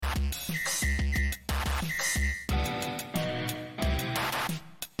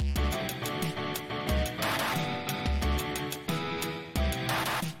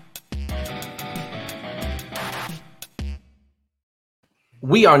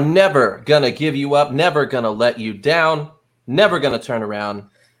We are never going to give you up, never going to let you down, never going to turn around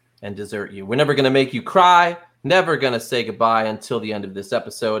and desert you. We're never going to make you cry, never going to say goodbye until the end of this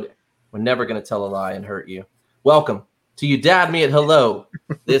episode. We're never going to tell a lie and hurt you. Welcome to You Dad Me at Hello.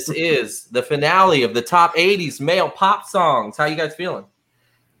 This is the finale of the top 80s male pop songs. How you guys feeling?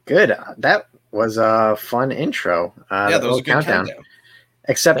 Good. That was a fun intro. That was a good countdown.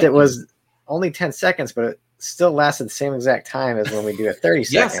 Except it was only 10 seconds, but it still lasted the same exact time as when we do a 30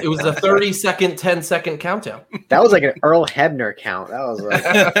 second. Yes, it was a 30-second, 10-second countdown. That was like an Earl Hebner count. That was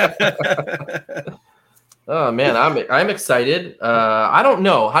like... Oh man, I'm excited. I don't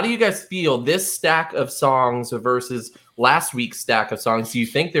know. How do you guys feel this stack of songs versus last week's stack of songs? Do you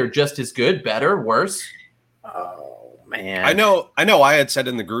think they're just as good, better, worse? Oh man. I know I had said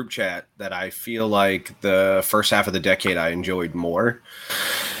in the group chat that I feel like the first half of the decade I enjoyed more.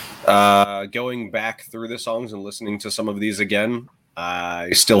 Going back through the songs and listening to some of these again, I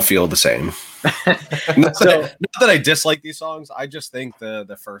still feel the same. not that I dislike these songs. I just think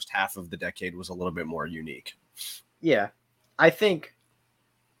the first half of the decade was a little bit more unique. Yeah, I think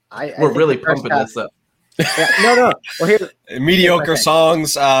we're really pumping this up. Yeah, no. Well, here's mediocre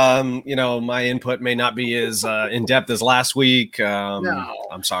songs. My input may not be as in depth as last week. No.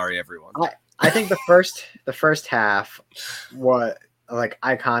 I'm sorry, everyone. I think the first half was like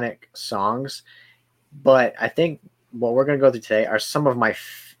iconic songs, but I think what we're going to go through today are some of my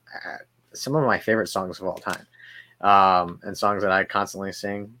favorite songs of all time, and songs that I constantly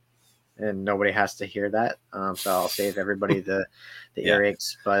sing, and nobody has to hear that. So I'll save everybody the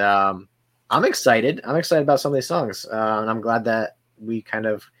earaches. But I'm excited. I'm excited about some of these songs, and I'm glad that we kind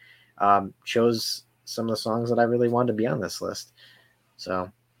of chose some of the songs that I really wanted to be on this list. So,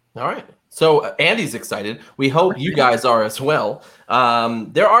 all right. So Andy's excited. We hope you guys are as well.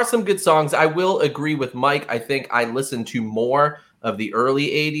 There are some good songs. I will agree with Mike. I think I listen to more of the early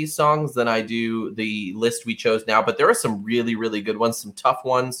 80s songs than I do the list we chose now. But there are some really, really good ones, some tough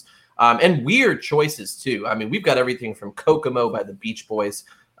ones, and weird choices too. I mean, we've got everything from Kokomo by the Beach Boys,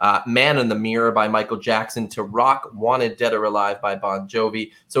 Man in the Mirror by Michael Jackson, to Rock, Wanted Dead or Alive by Bon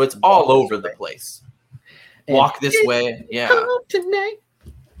Jovi. So it's all over the place. Walk This Way. Yeah.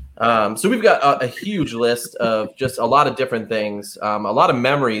 So we've got a huge list of just a lot of different things. A lot of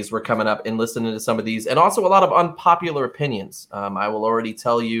memories were coming up in listening to some of these, and also a lot of unpopular opinions. I will already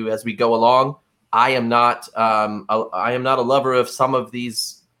tell you as we go along, I am not a lover of some of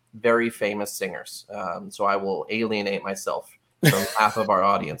these very famous singers. So I will alienate myself from half of our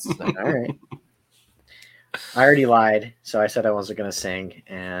audience. All right. I already lied, so I said I wasn't going to sing,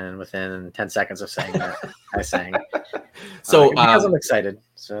 and within 10 seconds of saying that, I sang. So because I'm excited.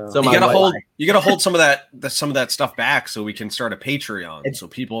 So you gotta hold some of that stuff back so we can start a Patreon so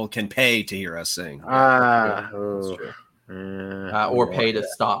people can pay to hear us sing. Or pay to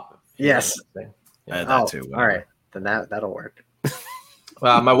stop. Yes. That too. All right, then that'll work.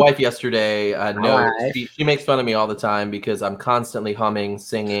 My wife yesterday she makes fun of me all the time because I'm constantly humming,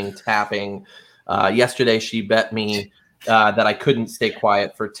 singing, tapping. Yesterday she bet me that I couldn't stay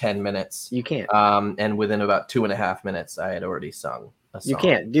quiet for 10 minutes. You can't. And within about 2.5 minutes, I had already sung a song. You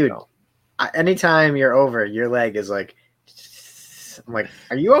can't, dude. So. Anytime you're over, your leg is like, I'm like,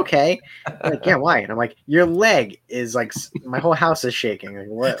 are you okay? I'm like, yeah, why? And I'm like, your leg is like, my whole house is shaking. Like,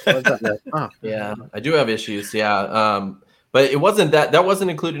 what's up? Like, oh. Yeah, I do have issues. Yeah. But it wasn't that wasn't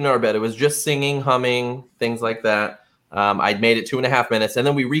included in our bed. It was just singing, humming, things like that. I'd made it 2.5 minutes, and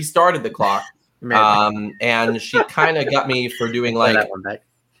then we restarted the clock. And she kind of got me for doing like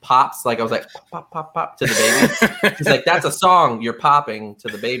pops. Like I was like, pop, pop, pop to the baby. She's like, that's a song you're popping to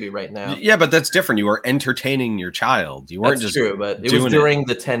the baby right now. Yeah, but that's different. You were entertaining your child. You weren't that's just true, but it was during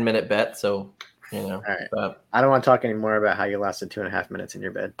the 10-minute bet. So, All right. But I don't want to talk anymore about how you lasted 2.5 minutes in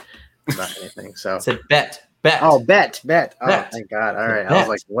your bed about anything. So I said bet. Oh, bet. Oh, thank God. All right. Bet. I was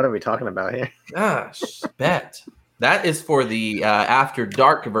like, what are we talking about here? Gosh, bet. That is for the After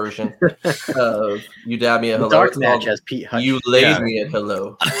Dark version of You Dad Me at Hello. Dark match as Pete Hutch. You laid me at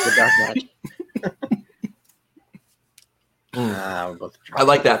hello. The dark match. I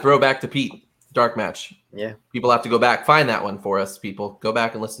like that. Throwback to Pete. Dark match. Yeah. People have to go back. Find that one for us, people. Go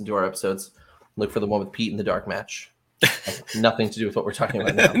back and listen to our episodes. Look for the one with Pete in the dark match. Nothing to do with what we're talking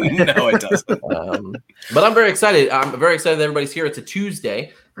about now. No, it doesn't. But I'm very excited. I'm very excited that everybody's here. It's a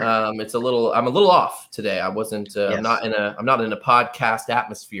Tuesday. I'm a little off today. I wasn't. Yes. I'm not in a podcast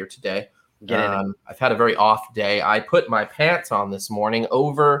atmosphere today. I've had a very off day. I put my pants on this morning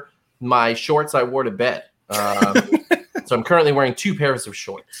over my shorts I wore to bed. So I'm currently wearing 2 pairs of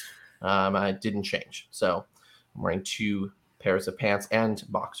shorts. I didn't change, so I'm wearing 2 pairs of pants and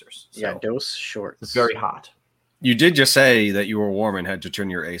boxers. So yeah, those shorts. It's very hot. You did just say that you were warm and had to turn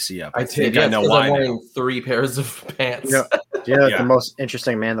your AC up. I think did. Yeah, I know because why I'm now. wearing 3 pairs of pants. Do you know that Yeah. the most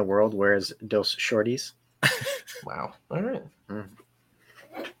interesting man in the world wears Dos shorties? Wow. All right.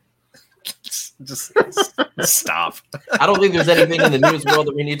 Just stop. I don't think there's anything in the news world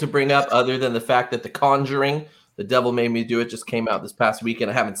that we need to bring up other than the fact that The Conjuring, The Devil Made Me Do It, just came out this past weekend.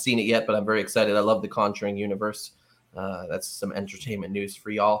 I haven't seen it yet, but I'm very excited. I love the Conjuring universe. That's some entertainment news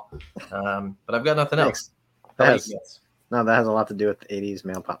for y'all. But I've got nothing else. How about you guys? No, that has a lot to do with the 80s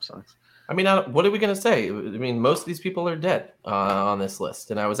male pop songs. I mean, what are we going to say? I mean, most of these people are dead on this list.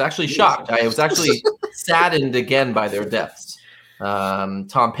 And I was actually shocked. I was actually saddened again by their deaths.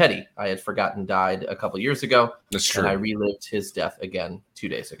 Tom Petty, I had forgotten, died a couple years ago. That's true. And I relived his death again 2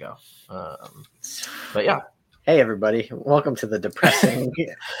 days ago. But yeah. Hey, everybody. Welcome to the depressing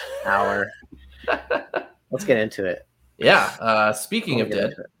hour. Let's get into it. Yeah. Speaking of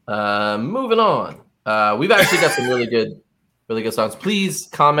dead, moving on. We've actually got some really good songs. Please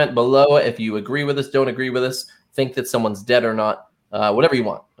comment below if you agree with us, don't agree with us, think that someone's dead or not, whatever you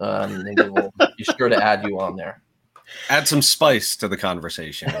want. And we'll be sure to add you on there. Add some spice to the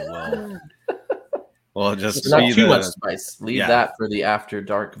conversation. We'll just not be too much spice. Leave that for the after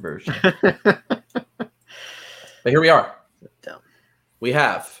dark version. But here we are. We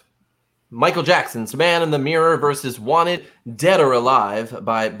have Michael Jackson's Man in the Mirror versus Wanted, Dead or Alive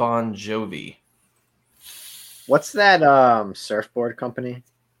by Bon Jovi. What's that surfboard company?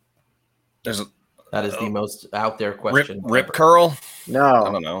 That is the most out there question. Rip Curl? No.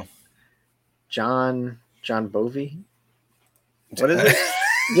 I don't know. John Bovey? What is it?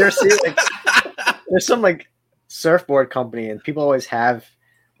 You ever see like there's some like surfboard company and people always have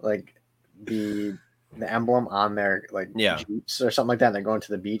like the emblem on their like Jeeps or something like that, and they're going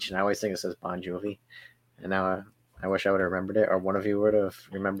to the beach, and I always think it says Bon Jovi. And now I wish I would have remembered it, or one of you would have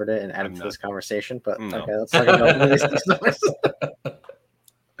remembered it and added to this conversation. But okay, let's talk about these songs.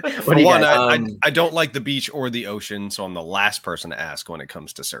 For one, I don't like the beach or the ocean, so I'm the last person to ask when it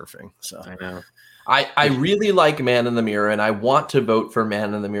comes to surfing. So I know. I really like Man in the Mirror, and I want to vote for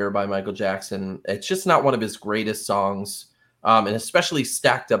Man in the Mirror by Michael Jackson. It's just not one of his greatest songs, and especially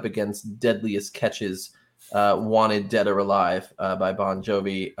stacked up against Deadliest Catches, Wanted, Dead or Alive by Bon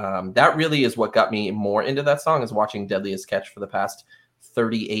Jovi. That really is what got me more into that song, is watching Deadliest Catch for the past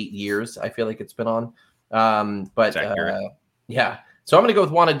 38 years. I feel like it's been on. Yeah. So I'm going to go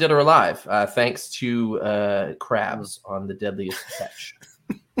with Wanted, Dead or Alive, thanks to crabs on the Deadliest Catch.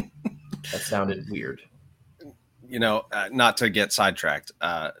 That sounded weird. Not to get sidetracked.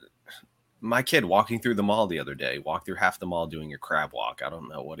 My kid walking through the mall the other day, walked through half the mall doing a crab walk. I don't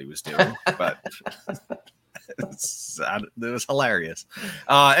know what he was doing, but it was hilarious.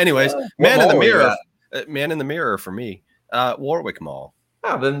 Anyways, Man in the Mirror for me, Warwick Mall.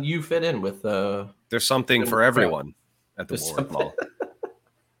 Oh, then you fit in with there's something for everyone at the Warwick Mall.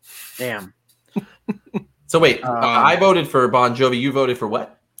 Damn. So wait, I voted for Bon Jovi. You voted for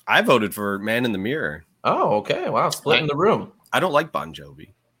what? I voted for Man in the Mirror. Oh, okay. Wow, splitting the room. I don't like Bon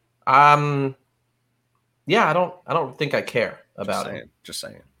Jovi. Yeah, I don't think I care about it. Just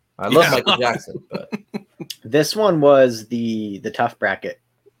saying. I love Michael Jackson, but this one was the tough bracket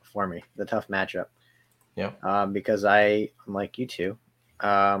for me, the tough matchup. Yeah. Because I'm like you two.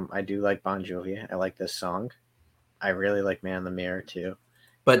 I do like Bon Jovi. I like this song. I really like Man in the Mirror too.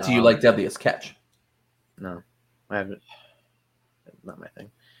 But do you like Deadliest Catch? No, I haven't. Not my thing.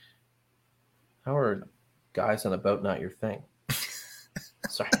 How are guys on a boat not your thing?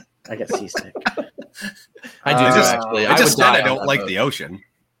 Sorry, I get seasick. I do actually. I just said I don't like the ocean.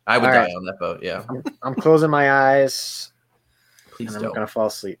 I would die on that boat. Yeah. I'm closing my eyes. Please and don't. I'm gonna fall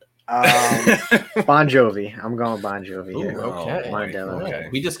asleep. Bon Jovi. I'm going with Bon Jovi here. Okay. Okay.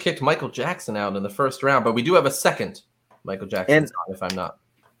 We just kicked Michael Jackson out in the first round, but we do have a second Michael Jackson song, if I'm not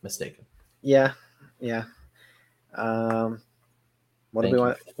mistaken. Yeah. What do we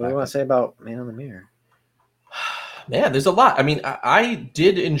want to say about Man in the Mirror? Man, there's a lot. I mean, I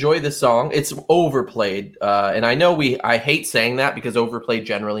did enjoy this song. It's overplayed, and I know I hate saying that because overplayed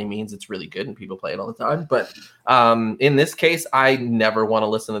generally means it's really good and people play it all the time. But in this case, I never want to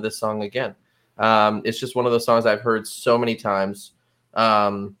listen to this song again. It's just one of those songs I've heard so many times.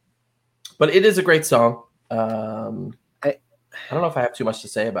 But it is a great song. I don't know if I have too much to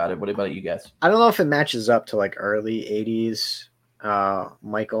say about it. What about you guys? I don't know if it matches up to like early 80s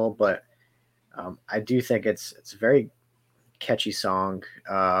Michael, but I do think it's a very catchy song.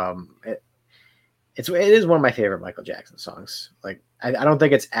 It is one of my favorite Michael Jackson songs. Like I don't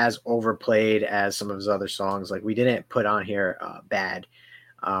think it's as overplayed as some of his other songs. Like we didn't put on here Bad,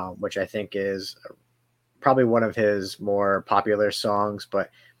 which I think is probably one of his more popular songs,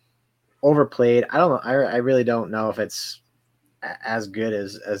 but overplayed. I don't know. I really don't know if it's as good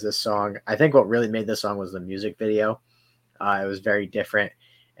as this song. I think what really made this song was the music video. It was very different.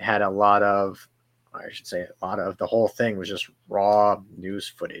 It had a lot of the whole thing was just raw news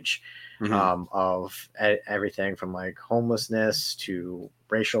footage of everything from like homelessness to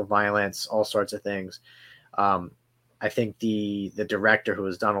racial violence, all sorts of things. I think the director, who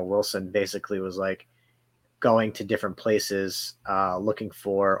was Donald Wilson, basically was like going to different places, looking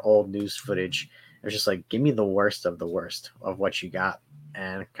for old news footage. It was just like, give me the worst of what you got,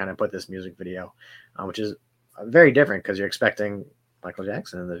 and kind of put this music video, which is very different because you're expecting Michael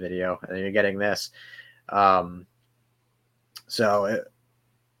Jackson in the video, and then you're getting this. The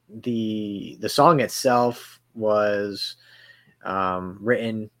song itself was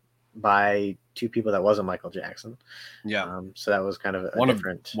written by two people that wasn't Michael Jackson. Yeah. So that was kind of one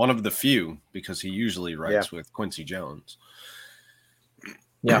of the few, because he usually writes with Quincy Jones.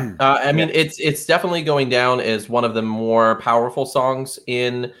 Yeah. I mean, it's definitely going down as one of the more powerful songs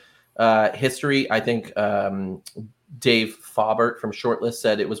in history. I think Dave Faubert from Shortlist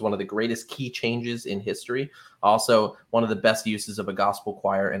said it was one of the greatest key changes in history. Also, one of the best uses of a gospel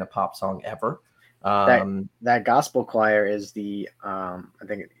choir in a pop song ever. That gospel choir is the I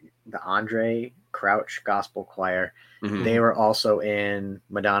think the Andre Crouch Gospel Choir. Mm-hmm. They were also in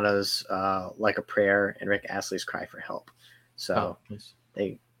Madonna's Like a Prayer and Rick Astley's Cry for Help. So nice.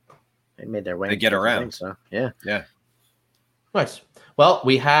 they made their way. They get around. Thing, so yeah. Nice. Well,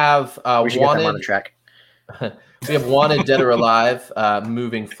 we have we should get them on the track. We have Wanted, Dead or Alive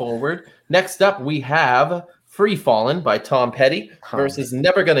moving forward. Next up, we have Free Fallin' by Tom Petty versus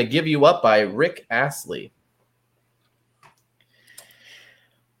Never Gonna Give You Up by Rick Astley.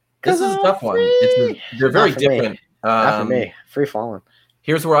 This is a tough one. They're very different. Not for me. Free Fallin'.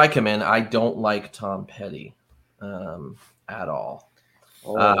 Here's where I come in. I don't like Tom Petty at all.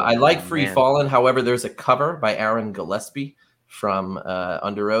 I like Free Fallin'. However, there's a cover by Aaron Gillespie from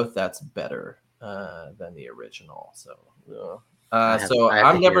Under Oath that's better than the original. So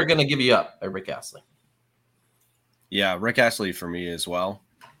I'm Never Gonna Give You Up by Rick Astley. Yeah, Rick Astley for me as well.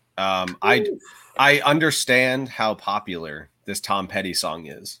 I understand how popular this Tom Petty song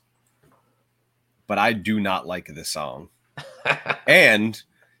is, but I do not like this song. And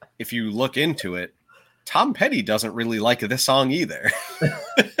if you look into it, Tom Petty doesn't really like this song either.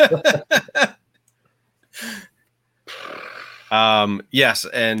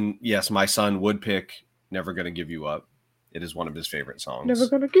 Yes, my son would pick Never Gonna Give You Up. It is one of his favorite songs. Never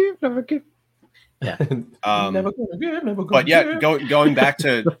gonna give. Yeah. Never gonna give. But yeah, going back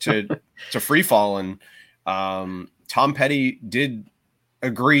to Free Fallin', Tom Petty did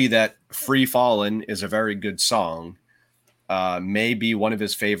agree that Free Fallin' is a very good song. May be one of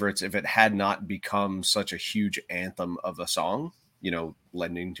his favorites if it had not become such a huge anthem of a song,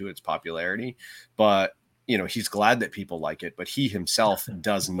 lending to its popularity. But he's glad that people like it, but he himself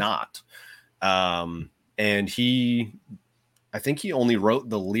does not. And I think he only wrote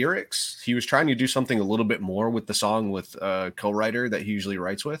the lyrics. He was trying to do something a little bit more with the song with a co-writer that he usually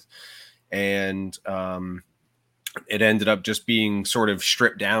writes with. And it ended up just being sort of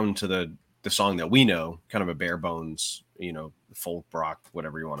stripped down to the song that we know, kind of a bare bones, folk rock,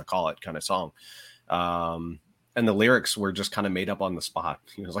 whatever you want to call it, kind of song. And the lyrics were just kind of made up on the spot.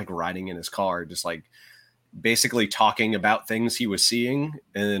 He was like riding in his car, just like basically talking about things he was seeing,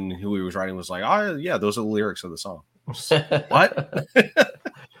 and who he was writing was like, oh yeah, those are the lyrics of the song. What?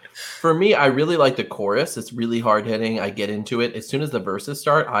 For me, I really like the chorus. It's really hard hitting. I get into it. As soon as the verses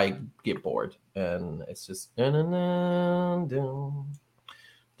start, I get bored, and it's just and I'm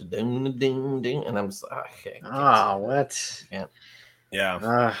just okay. What?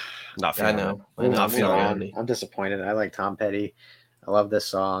 Yeah. Not feeling I know. Not feeling it. I'm disappointed. I like Tom Petty. I love this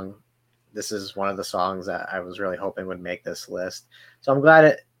song. This is one of the songs that I was really hoping would make this list. So I'm glad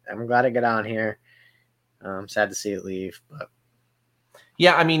it got on here. I'm sad to see it leave, but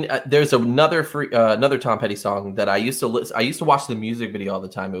yeah, I mean, there's another Tom Petty song that I used to listen. I used to watch the music video all the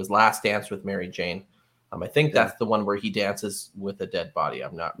time. It was "Last Dance with Mary Jane." I think that's the one where he dances with a dead body.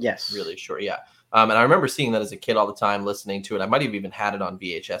 I'm not really sure. Yeah, and I remember seeing that as a kid all the time, listening to it. I might have even had it on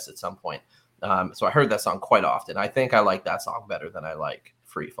VHS at some point. So I heard that song quite often. I think I like that song better than I like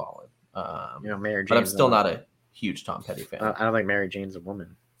 "Free Fallin'." Mary Jane. But I'm still not a huge Tom Petty fan. I don't think Mary Jane's a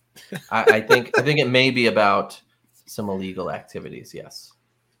woman. I think it may be about some illegal activities. Yes,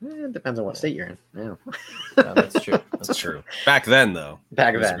 it depends on what state you're in. Yeah, that's true. That's true. Back then, though,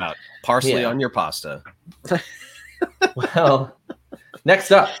 it was about parsley on your pasta. Well,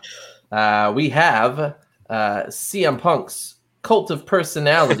 next up, we have CM Punk's "Cult of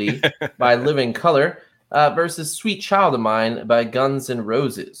Personality" by Living Colour versus "Sweet Child of Mine" by Guns N'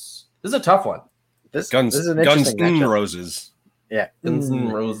 Roses. This is a tough one. This Guns is an Guns interesting N' matchup. Roses. Yeah, Guns N'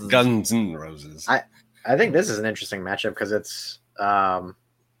 Roses. Guns N' Roses. I think this is an interesting matchup because it's that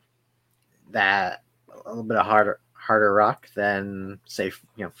a little bit of harder rock than say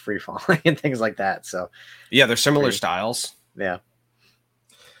Free Falling and things like that. So yeah, they're similar styles. yeah.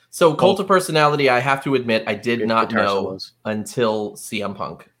 So Cult of Personality, I have to admit, I did not guitar know solos. until CM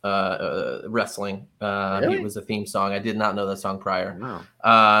Punk wrestling. Really? It was a theme song. I did not know that song prior.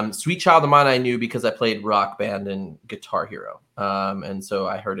 Wow. Sweet Child of Mine I knew because I played Rock Band and Guitar Hero. And so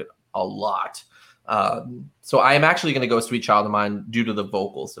I heard it a lot. So I am actually going to go Sweet Child of Mine due to the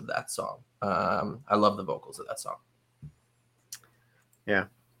vocals of that song. I love the vocals of that song. Yeah.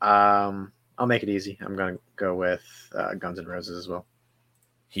 I'll make it easy. I'm going to go with Guns N' Roses as well.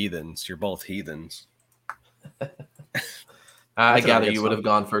 Heathens. You're both heathens. I gather you would have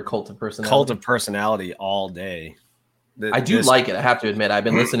gone for Cult of Personality. Cult of Personality all day. I do like it. I have to admit, I've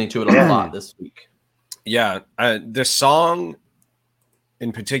been listening to it a lot this week. Yeah, this song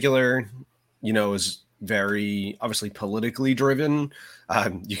in particular, is very obviously politically driven.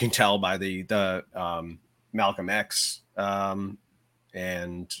 You can tell by the Malcolm X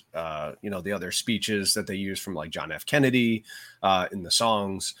and the other speeches that they use from like John F. Kennedy in the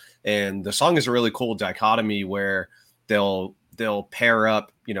songs. And the song is a really cool dichotomy where they'll pair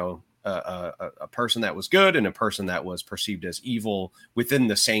up, a person that was good and a person that was perceived as evil within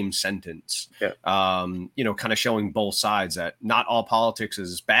the same sentence. Yeah. Kind of showing both sides that not all politics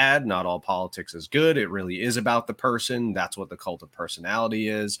is bad, not all politics is good. It really is about the person. That's what the Cult of Personality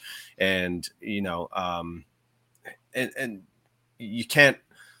is. And, and you can't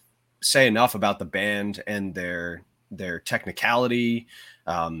say enough about the band and their technicality,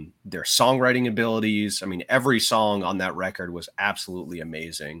 their songwriting abilities. I mean, every song on that record was absolutely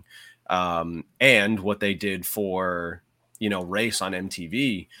amazing. And what they did for, Race on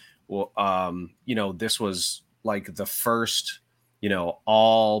MTV. Well, this was like the first,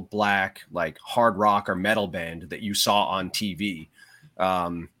 all black, like hard rock or metal band that you saw on TV.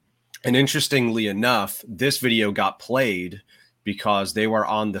 And interestingly enough, this video got played because they were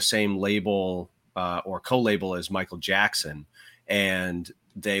on the same label or co-label as Michael Jackson. And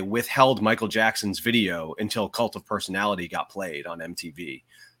they withheld Michael Jackson's video until Cult of Personality got played on MTV.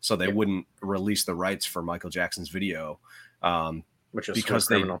 So they wouldn't release the rights for Michael Jackson's video. Which was because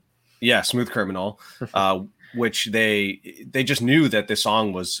Smooth Criminal. Yeah, Smooth Criminal, which they just knew that this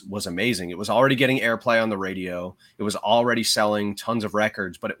song was amazing. It was already getting airplay on the radio. It was already selling tons of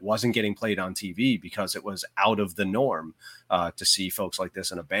records, but it wasn't getting played on TV because it was out of the norm to see folks like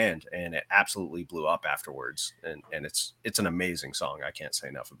this in a band. And it absolutely blew up afterwards. And it's an amazing song. I can't say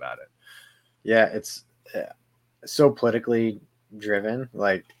enough about it. Yeah, it's so politically driven,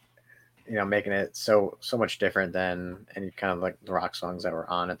 like, making it so much different than any kind of like the rock songs that were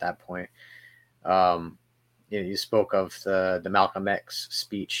on at that point. You spoke of the Malcolm X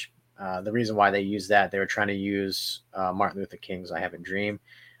speech. The reason why they used that, they were trying to use Martin Luther King's "I Have a Dream."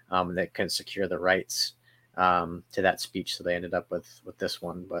 That couldn't secure the rights to that speech, so they ended up with this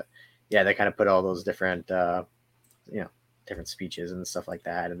one. But yeah, they kind of put all those different different speeches and stuff like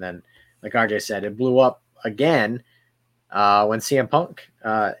that. And then, like RJ said, it blew up again when CM Punk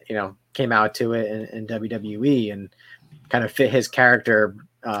came out to it in WWE and kind of fit his character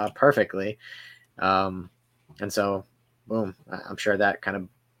perfectly. And so, boom, I'm sure that kind of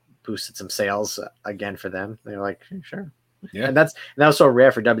boosted some sales again for them. They're like, sure. Yeah. And that was so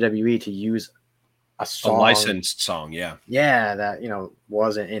rare for WWE to use a song, a licensed song. Yeah. Yeah. That,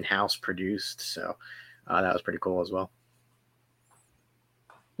 wasn't in-house produced. So that was pretty cool as well.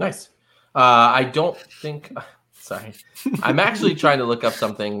 Nice. I don't think... Sorry, I'm actually trying to look up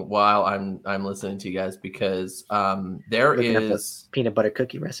something while I'm listening to you guys because there is peanut butter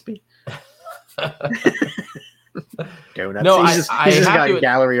cookie recipe. Donuts. No, he's just got a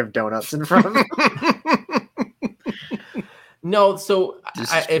gallery of donuts in front of him. No, so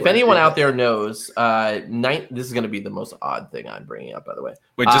if anyone out there knows, this is going to be the most odd thing I'm bringing up, by the way.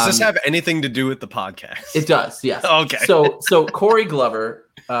 Wait, does this have anything to do with the podcast? It does, yes. Okay. So Corey Glover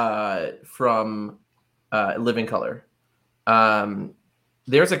from Living Color.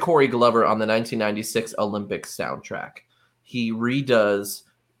 There's a Corey Glover on the 1996 Olympics soundtrack. He redoes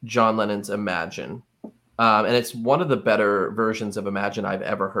John Lennon's Imagine. And it's one of the better versions of Imagine I've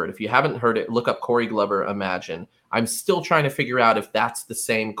ever heard. If you haven't heard it, look up Corey Glover Imagine. I'm still trying to figure out if that's the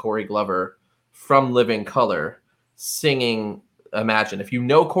same Corey Glover from Living Color singing Imagine. If you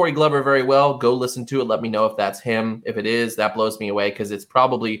know Corey Glover very well, go listen to it. Let me know if that's him. If it is, that blows me away because it's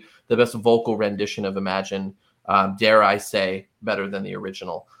probably the best vocal rendition of Imagine. Dare I say, better than the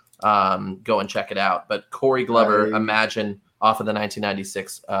original. Go and check it out. But Corey Glover, Imagine, off of the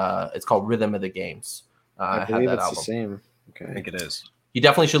 1996. It's called Rhythm of the Games. I had believe that it's album. the same. I Okay. think it is. You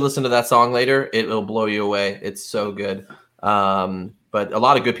definitely should listen to that song later. It'll blow you away. It's so good. But a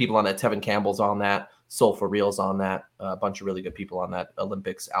lot of good people on that. Tevin Campbell's on that. Soul for Real's on that. A bunch of really good people on that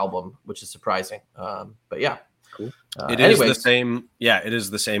Olympics album, which is surprising. But yeah. Cool. It is the same. Yeah, it is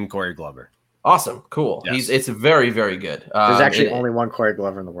the same Corey Glover. Awesome. Cool. Yes. It's very, very good. There's actually only one Corey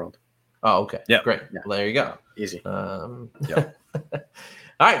Glover in the world. Oh, okay. Yeah. Great. Yeah. Well, there you go. Easy. Yeah.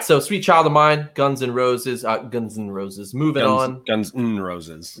 All right. So Sweet Child of Mine, Guns N' Roses. Moving on. Guns N'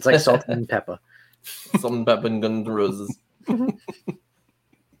 Roses. It's like Salt and Pepper. Something Pepper and Guns N' Roses.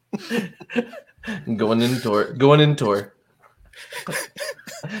 Going in tour.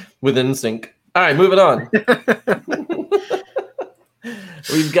 Within sync. All right, moving on.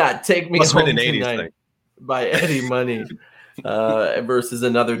 We've got "Take Me Must have Home been an 80s Tonight" thing. by Eddie Money versus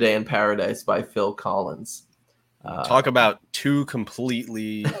 "Another Day in Paradise" by Phil Collins. Talk about two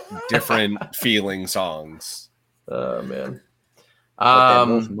completely different feeling songs. Oh man, But they're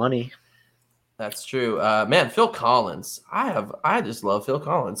both money. that's true. Man, Phil Collins. I just love Phil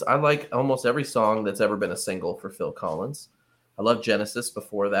Collins. I like almost every song that's ever been a single for Phil Collins. I love Genesis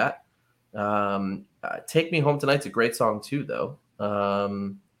before that. "Take Me Home Tonight's a great song too, though.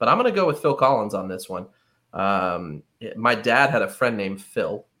 But I'm gonna go with Phil Collins on this one. My dad had a friend named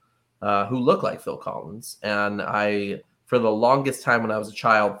Phil who looked like Phil Collins, and I, for the longest time when I was a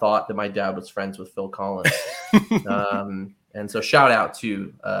child, thought that my dad was friends with Phil Collins. And so shout out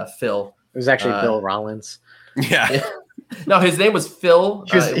to Phil. It was actually Bill Rollins. Yeah. No, his name was Phil.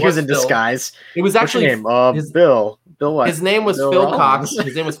 He was in Phil. disguise. It was What's your actually name? Bill. Bill what? his name was Bill Phil Rollins. Cox.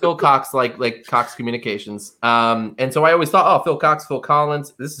 His name was Phil Cox, like Cox Communications. And so I always thought, oh, Phil Cox, Phil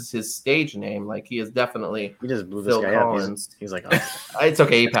Collins. This is his stage name. Like he is definitely He just blew this Phil guy up. Collins. He's like, oh. It's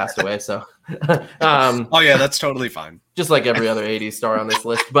okay. He passed away. So, Oh yeah, that's totally fine. just like every other 80s star on this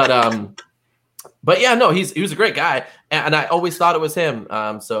list. But yeah, no, he was a great guy. And I always thought it was him.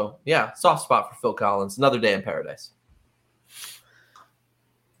 So yeah, soft spot for Phil Collins. "Another Day in Paradise."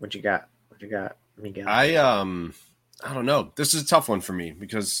 What you got? Miguel? I don't know. This is a tough one for me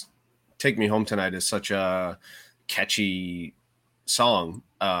because "Take Me Home Tonight" is such a catchy song.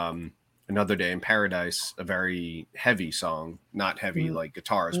 "Another Day in Paradise," a very heavy song, not heavy like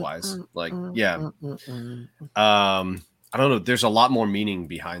guitars wise. Like, yeah. I don't know. There's a lot more meaning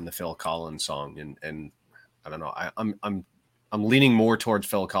behind the Phil Collins song, and I don't know. I'm leaning more towards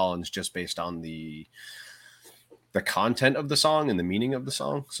Phil Collins just based on the content of the song and the meaning of the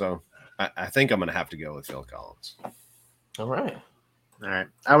song. So I think I'm gonna have to go with Phil Collins. All right.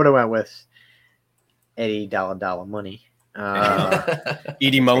 I would have went with Eddie Dollar Money.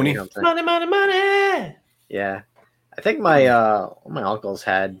 Edie Money. Money. Yeah, I think my uncles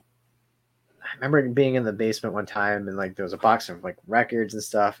had. I remember being in the basement one time and like there was a box of like records and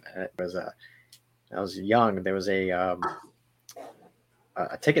stuff. And it was I was young. There was a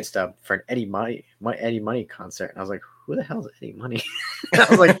ticket stub for an Eddie Money concert, and I was like, "Who the hell is Eddie Money?" I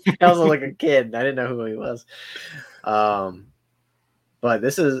was like a kid. I didn't know who he was. But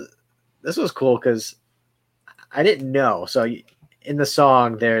this was cool because I didn't know. So in the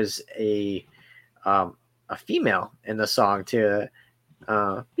song, there's a female in the song too.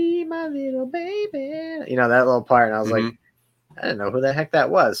 Be my little baby, you know that little part, and I was like, I didn't know who the heck that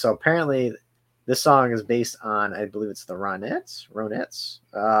was. So apparently, this song is based on, I believe it's the Ronettes,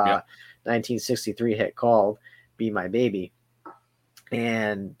 1963 hit called "Be My Baby,"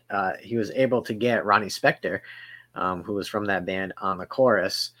 and he was able to get Ronnie Spector, who was from that band, on the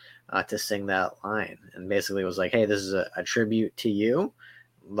chorus to sing that line, and basically was like, "Hey, this is a tribute to you.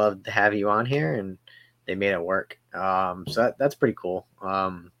 Love to have you on here," and they made it work. So that's pretty cool.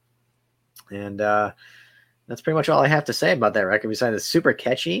 And that's pretty much all I have to say about that record. Besides, it's super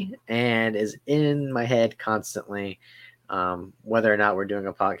catchy and is in my head constantly, whether or not we're doing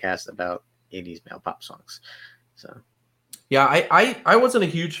a podcast about 80s male pop songs. So, yeah, I wasn't a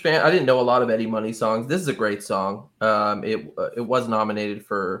huge fan. I didn't know a lot of Eddie Money songs. This is a great song. It was nominated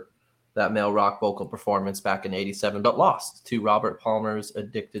for that male rock vocal performance back in '87, but lost to Robert Palmer's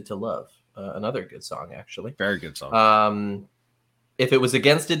 "Addicted to Love." Another good song, actually. Very good song. If it was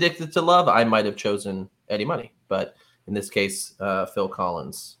against "Addicted to Love," I might have chosen Eddie Money, but in this case, Phil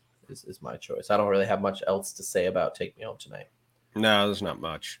Collins is my choice. I don't really have much else to say about "Take Me Home Tonight." No, there's not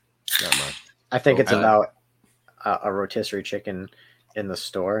much. Not much. I think it's about a rotisserie chicken in the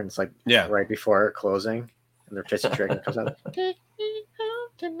store, and it's like right before closing, and the rotisserie chicken comes out. Take me home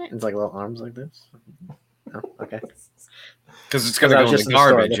tonight. It's like little arms like this. Oh, okay. Because it's going to go in the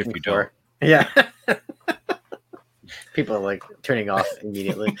garbage if you don't. Yeah. People are like turning off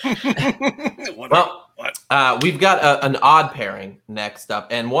immediately. Well, we've got an odd pairing next up,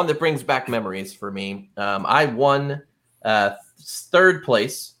 and one that brings back memories for me. I won third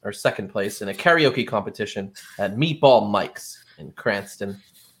place or second place in a karaoke competition at Meatball Mike's in Cranston,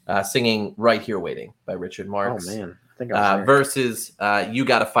 singing "Right Here Waiting" by Richard Marx. Oh man, I think I was there. Versus "You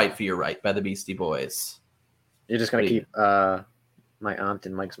Gotta Fight for Your Right" by the Beastie Boys. You're just gonna keep my aunt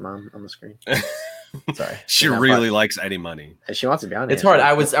and Mike's mom on the screen. Sorry, she really likes Eddie Money. She wants to be on here. It's hard.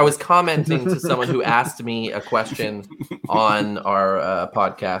 I was commenting to someone who asked me a question on our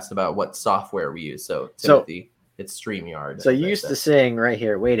podcast about what software we use. So Timothy, it's StreamYard. So you used to sing "Right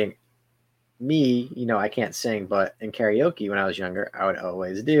Here Waiting." Me, I can't sing, but in karaoke when I was younger, I would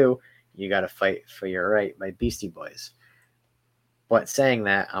always do "You Gotta Fight for Your Right" by Beastie Boys. But saying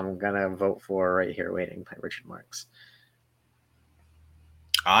that, I'm gonna vote for "Right Here Waiting" by Richard Marx.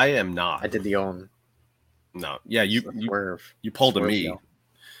 I am not. I did the own. No, yeah, you pulled a me. Deal.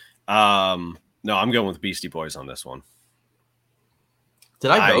 No, I'm going with Beastie Boys on this one.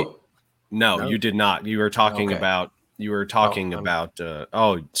 Did I vote? No, you did not. You were talking about. You were talking about.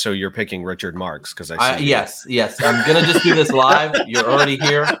 So you're picking Richard Marx because I see. Yes. I'm gonna just do this live. You're already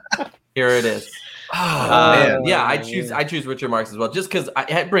here. Here it is. Yeah, I choose Richard Marx as well, just because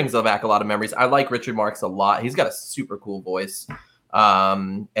it brings back a lot of memories. I like Richard Marx a lot. He's got a super cool voice.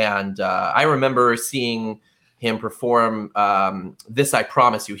 And I remember seeing him perform "This I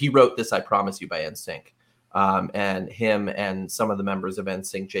Promise You." He wrote "This I Promise You" by NSYNC, and him and some of the members of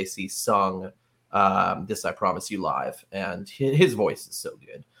NSYNC, JC, sung "This I Promise You" live, and his voice is so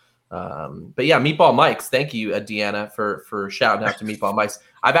good. But yeah, Meatball Mike's. Thank you, Deanna, for shouting out to Meatball Mike's.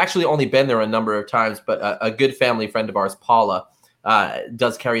 I've actually only been there a number of times, but a good family friend of ours, Paula,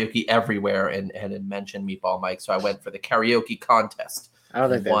 does karaoke everywhere and had mentioned Meatball Mike. So I went for the karaoke contest. I don't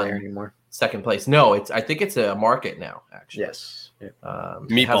think they're there anymore. Second place. No, I think it's a market now, actually. Yes. Yeah.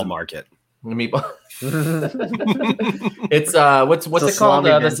 Meatball Market. Meatball. It's what's it called?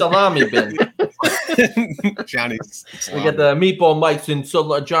 The salami bin. Johnny's. We get the Meatball Mike's and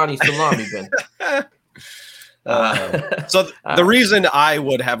Johnny salami bin. So the reason I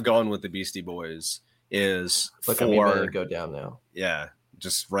would have gone with the Beastie Boys is for go down now. Yeah,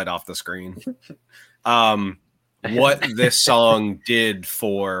 just right off the screen. What this song did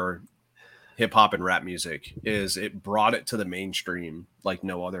for hip hop and rap music is it brought it to the mainstream like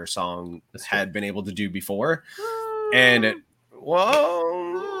no other song had been able to do before. And there's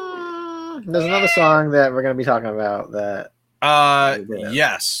another song that we're going to be talking about that.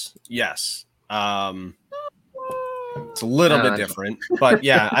 Yes. It's a little bit different, but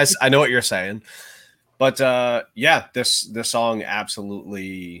yeah, I know what you're saying. But yeah, this song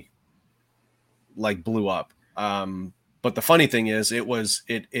absolutely like blew up. But the funny thing is,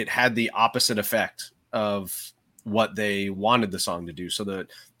 it had the opposite effect of what they wanted the song to do. So the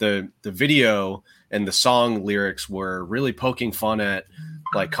video and the song lyrics were really poking fun at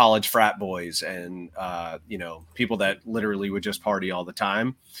like college frat boys and people that literally would just party all the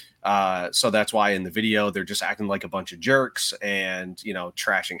time. So that's why in the video they're just acting like a bunch of jerks and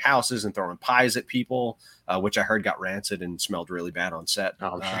trashing houses and throwing pies at people, which I heard got rancid and smelled really bad on set.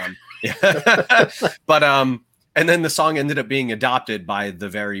 Yeah. But and then the song ended up being adopted by the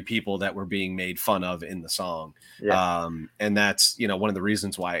very people that were being made fun of in the song. Yeah. And that's one of the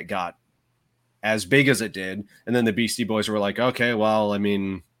reasons why it got as big as it did. And then the Beastie Boys were like, okay, well, I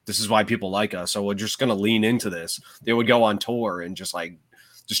mean, this is why people like us, so we're just going to lean into this. They would go on tour and just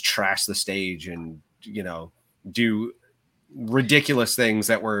trash the stage and do ridiculous things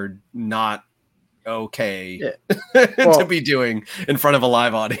that were not okay to be doing in front of a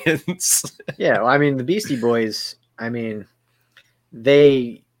live audience. Yeah, well, I mean, the Beastie Boys, I mean,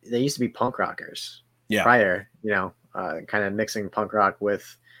 they used to be punk rockers prior, kind of mixing punk rock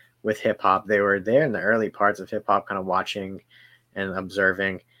with hip hop. They were there in the early parts of hip hop, kind of watching and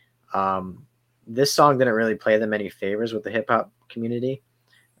observing. This song didn't really play them any favors with the hip hop community.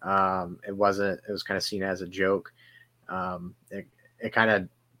 It was kind of seen as a joke. It kind of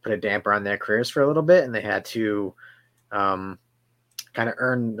put a damper on their careers for a little bit, and they had to kind of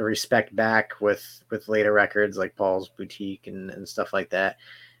earn the respect back with later records like Paul's Boutique and stuff like that.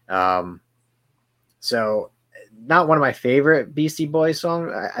 So not one of my favorite Beastie Boys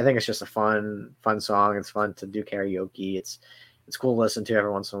songs. I think it's just a fun song. It's fun to do karaoke. It's cool to listen to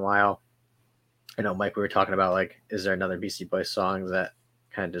every once in a while. I know, Mike, we were talking about is there another Beastie Boys song that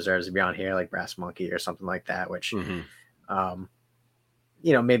kind of deserves to be on here, like Brass Monkey or something like that, which maybe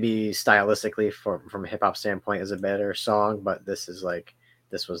stylistically from a hip hop standpoint is a better song, but this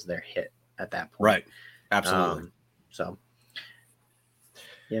was their hit at that point. Right. Absolutely.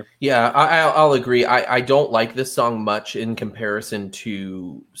 Yeah, I'll agree. I don't like this song much in comparison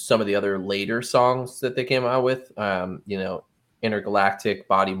to some of the other later songs that they came out with. Intergalactic,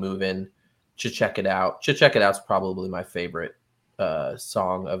 Body Movin', Should Check It Out. Should Check It Out's probably my favorite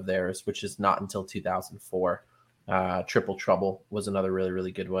song of theirs, which is not until 2004. Triple Trouble was another really,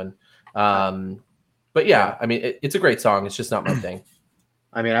 really good one. But yeah, I mean, it's a great song. It's just not my thing.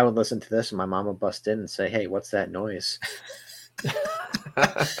 I mean, I would listen to this and my mom would bust in and say, "Hey, what's that noise?" I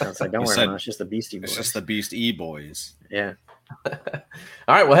was like, "Don't worry, Mom, it's just the Beastie Boys." It's just the Beast E Boys. Yeah. All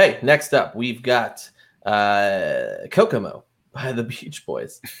right. Well, hey, next up, we've got Kokomo by the Beach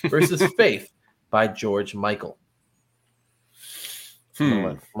Boys versus Faith by George Michael.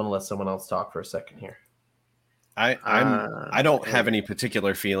 I'm gonna let someone else talk for a second here. I don't have any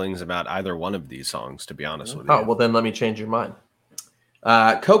particular feelings about either one of these songs, to be honest with you. Oh, well, then let me change your mind.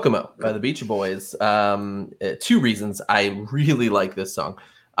 Kokomo by the Beach Boys. 2 reasons I really like this song.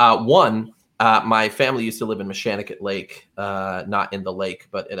 One, my family used to live in Mashantucket Lake, not in the lake,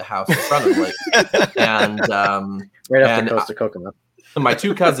 but at a house in front of the lake. And right off the coast of Kokomo. My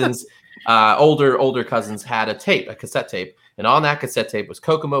 2 cousins, older cousins, had a cassette tape. And on that cassette tape was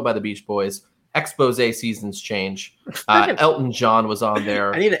Kokomo by the Beach Boys, Expose Seasons Change. Elton John was on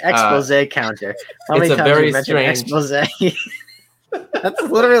there. I need an expose counter. How many times you mentioned expose? That's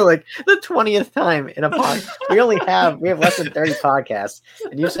literally like the 20th time in a pod. We have less than 30 podcasts,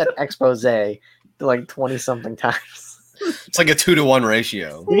 and you said expose like 20 something times. It's like a 2-to-1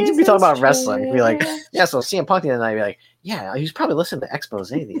 ratio. We need to be talking about wrestling. Be like, yeah, so CM Punk the other night, be like, yeah, he was probably listening to expose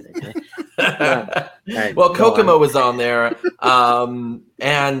the other day. Right, well, Kokomo was on there,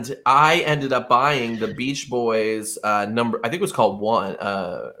 and I ended up buying the Beach Boys number. I think it was called One.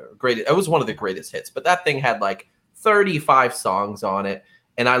 It was one of the greatest hits, but that thing had like 35 songs on it,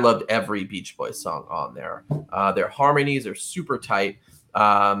 and I loved every Beach Boys song on there. Their harmonies are super tight,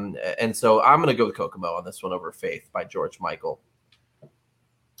 and so I'm going to go with Kokomo on this one over Faith by George Michael.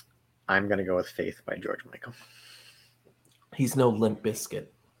 I'm going to go with Faith by George Michael. He's no Limp Bizkit.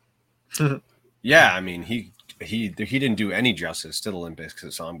 Yeah, I mean, he didn't do any justice to the Limp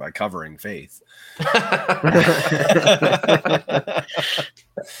Bizkit song by covering Faith.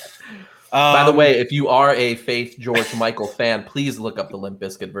 By the way, if you are a Faith George Michael fan, please look up the Limp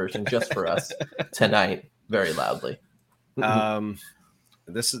Bizkit version just for us tonight, very loudly.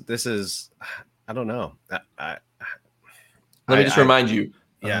 This is I don't know. Let me just remind you.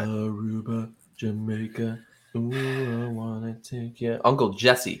 Yeah. Aruba, Jamaica. Ooh, I wanna take you. Uncle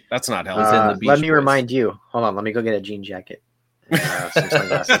Jesse. That's not was in the Beach Let me Boys. remind you. Hold on. Let me go get a jean jacket. Some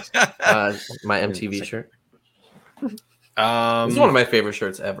sunglasses. My MTV shirt. This is This one of my favorite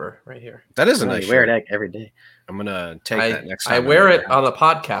shirts ever, right here. That is a No, nice you wear shirt. it every day. I'm gonna take that next time. I wear it on the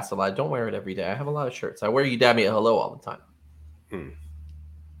podcast a lot. I don't wear it every day. I have a lot of shirts. I wear You Dab Me a Hello all the time.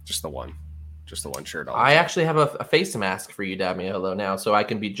 Just the one shirt. I actually have a face mask for You Dab Me a Hello now, so I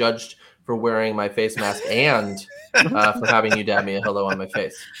can be judged for wearing my face mask and for having You Dab Me a Hello on my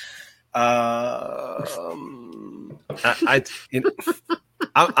face. I'm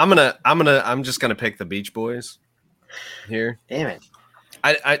just gonna pick the Beach Boys here. Damn it.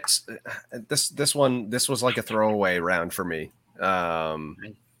 This was like a throwaway round for me. I'm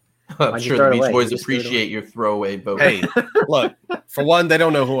Why'd you sure throw the it Beach away? Boys You just threw it appreciate your throwaway vote. Hey, look, for one, they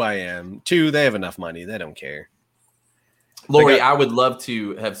don't know who I am. 2, they have enough money. They don't care. Lori, I would love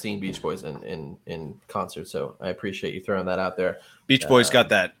to have seen Beach Boys in concert, so I appreciate you throwing that out there. Beach Boys got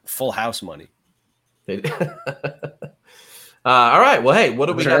that Full House money. All right. Well, hey, what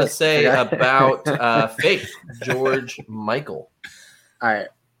do we got to say about Faith, George Michael? All right.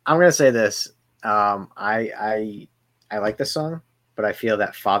 I'm going to say this. I like this song, but I feel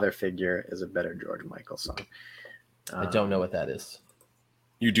that Father Figure is a better George Michael song. I don't know what that is.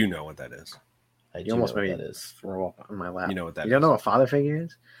 You do know what that is. You almost made me throw up on my lap. You know what that is. You don't know what Father Figure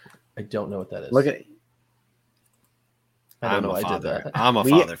is? I don't know what that is. Look at I don't know. I did that. I'm a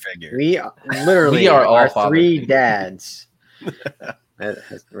father figure. We literally We are all our father 3 figures. dads. That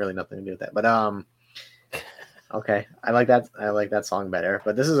has really nothing to do with that. But okay. I like that song better.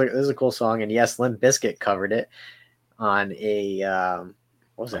 But this is a cool song, and yes, Limp Bizkit covered it on a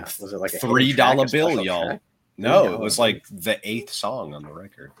what was that? Was it like a $3 bill, y'all? Track? No, it was like the 8th song on the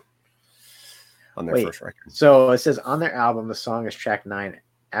record. On their first record. So it says on their album, the song is track 9.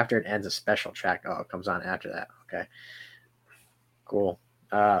 After it ends, a special track. Oh, it comes on after that. Okay, cool.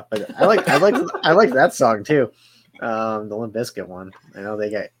 But I like that song too. The Limp Bizkit one. I know they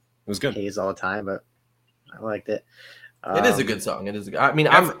get It was good. hazed all the time, but I liked it. It is a good song. It is. I mean,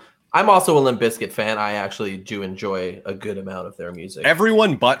 I'm also a Limp Bizkit fan. I actually do enjoy a good amount of their music.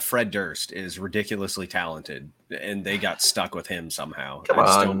 Everyone but Fred Durst is ridiculously talented, and they got stuck with him somehow. Come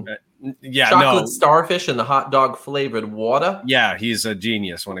on. Yeah, Chocolate no. starfish and the hot dog flavored water. Yeah, he's a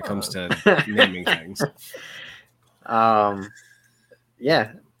genius when it comes to naming things.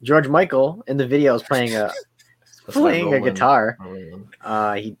 Yeah, George Michael in the video is playing a guitar.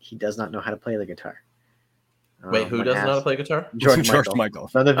 He does not know how to play the guitar. Wait, who doesn't know how to play guitar? George Michael.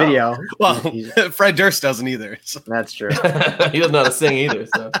 From the video. Well, Fred Durst doesn't either. So. That's true. He doesn't know how to sing either.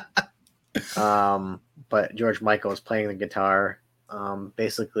 So. But George Michael is playing the guitar.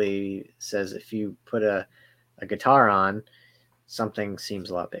 Basically says if you put a guitar on, something seems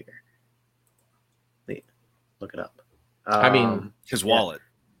a lot bigger. Look it up. I mean, his wallet.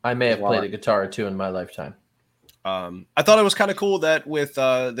 I may have played a guitar or two in my lifetime. I thought it was kind of cool that with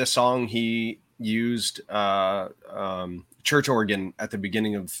this song he used church organ at the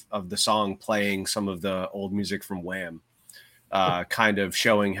beginning of the song, playing some of the old music from Wham, kind of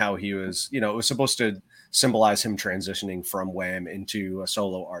showing how he was, it was supposed to symbolize him transitioning from Wham into a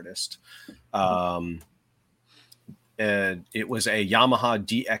solo artist. And it was a Yamaha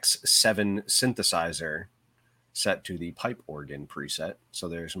DX7 synthesizer set to the pipe organ preset. So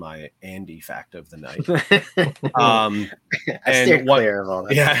there's my Andy fact of the night. And clear of all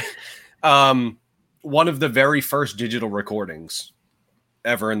that. Yeah. One of the very first digital recordings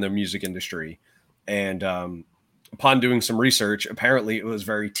ever in the music industry. And upon doing some research, apparently it was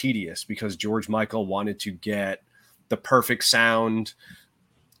very tedious because George Michael wanted to get the perfect sound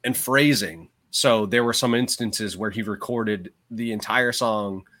and phrasing. So there were some instances where he recorded the entire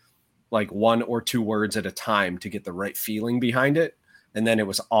song like one or two words at a time to get the right feeling behind it. And then it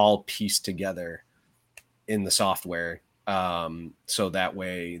was all pieced together in the software. So that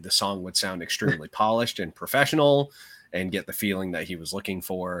way the song would sound extremely polished and professional and get the feeling that he was looking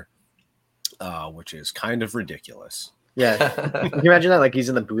for, which is kind of ridiculous. Yeah. Can you imagine that? Like he's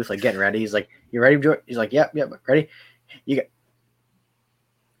in the booth, like getting ready. He's like, "You ready, George?" He's like, "Yep, ready." You got.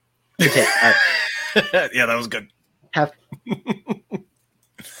 Okay, Yeah, that was good.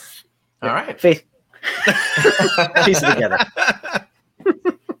 All right. Faith. Piece it together.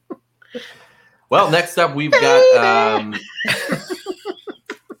 Well, next up we've got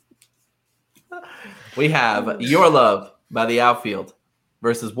we have Your Love by The Outfield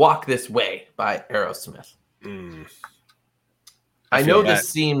versus Walk This Way by Aerosmith. I know this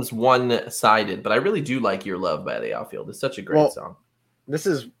seems one-sided, but I really do like Your Love by The Outfield. It's such a great song. This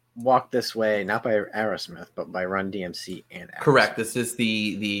is Walk This Way, not by Aerosmith, but by Run DMC and Aerosmith. Correct. This is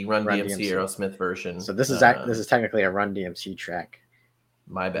the Run DMC Aerosmith version. So this is technically a Run DMC track.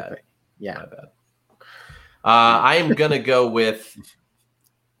 My bad. Yeah. My bad. I am gonna go with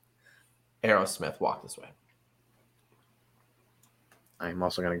Aerosmith, Walk This Way. I'm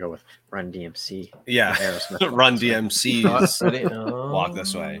also gonna go with Run DMC. Yeah. Aerosmith. Run DMC's Walk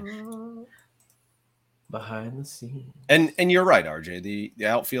This Way. Behind the scenes. And you're right, RJ. The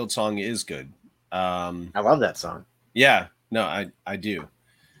Outfield song is good. I love that song. Yeah, no, I do.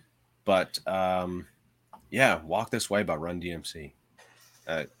 But yeah, Walk This Way by Run DMC.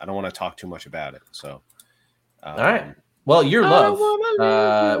 I don't want to talk too much about it. So all right. Well, Your Love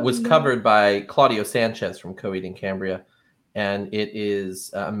was covered by Claudio Sanchez from Coheed and Cambria, and it is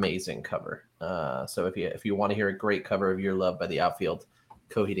an amazing cover. So if you want to hear a great cover of Your Love by The Outfield,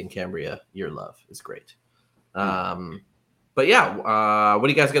 Coheed and Cambria, Your Love is great. But yeah, what do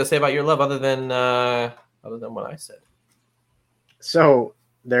you guys got to say about Your Love other than what I said? So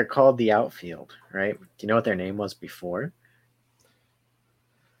they're called The Outfield, right? Do you know what their name was before?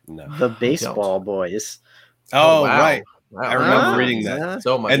 No. The Baseball Boys. Oh, wow. right. Wow. I remember reading that.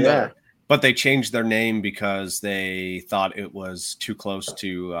 So much better. But they changed their name because they thought it was too close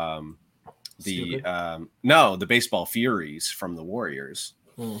to the Baseball Furies from the Warriors.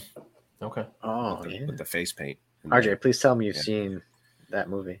 Okay. Oh, with the face paint. RJ, please tell me you've seen that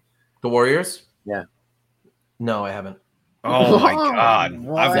movie. The Warriors? Yeah. No, I haven't. Oh my God.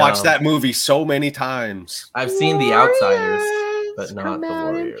 What? I've watched that movie so many times. I've seen The Outsiders, but not The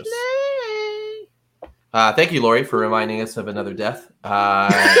Warriors. Thank you, Lori, for reminding us of another death.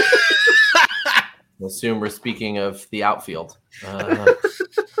 I assume we're speaking of The Outfield.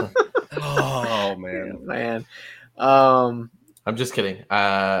 Oh, man. I'm just kidding.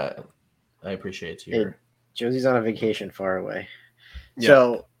 I appreciate you. Hey, Josie's on a vacation far away. Yeah.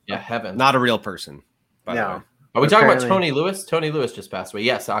 So heaven. Not a real person, by the way. Are we talking about Tony Lewis? Tony Lewis just passed away.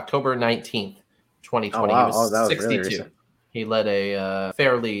 Yes, October 19th, 2020. Oh, wow. He was 62. Really recent. He led a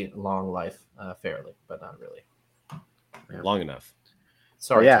fairly long life. Fairly, but not really. Long enough.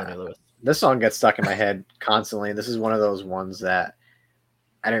 Sorry, yeah. Tony Lewis. This song gets stuck in my head constantly. This is one of those ones that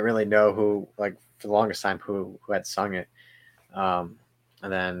I didn't really know who, like, for the longest time, who had sung it. And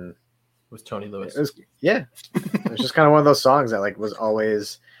then It was Tony Lewis. it was just kind of one of those songs that like was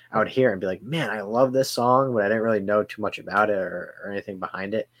always I would hear and be like, man, I love this song, but I didn't really know too much about it or anything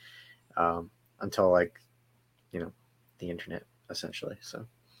behind it until like, the internet essentially. So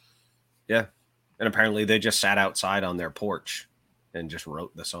Yeah. And apparently they just sat outside on their porch and just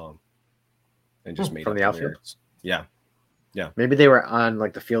wrote the song and just made from up the outfield. lyrics. Yeah. Maybe they were on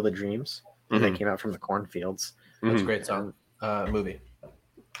like the Field of Dreams and Mhm. they came out from the cornfields. That's a Mhm. great song. Movie.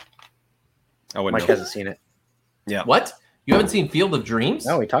 I wouldn't Mike know. hasn't seen it. Yeah. What? You haven't seen Field of Dreams?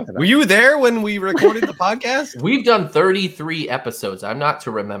 No, we talked about Were you there when we recorded the podcast? We've done 33 episodes. I'm not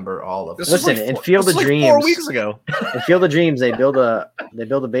to remember all of them. This was Listen, in four- Field this of was like Dreams- 4 weeks ago. In Field of Dreams, they build a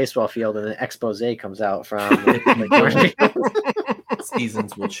baseball field and an expose comes out from the cornfield.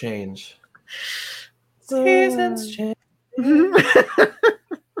 Seasons will change. Seasons change.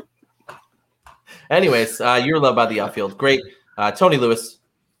 Anyways, You're Loved by the Outfield. Great. Tony Lewis.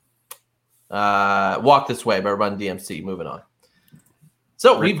 Walk This Way by Run DMC. Moving on.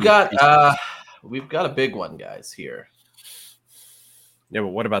 So we've got a big one, guys, here. Yeah, but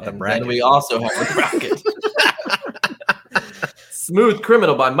what about the And bracket? then we also have the bracket. Smooth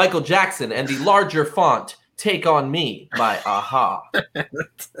Criminal by Michael Jackson and the larger font Take On Me by Aha.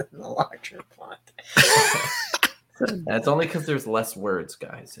 The larger font. That's only because there's less words,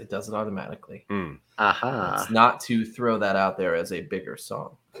 guys. It does it automatically. Aha. It's not to throw that out there as a bigger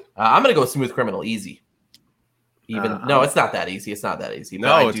song. I'm going to go Smooth Criminal easy. No, it's not that easy. It's not that easy. but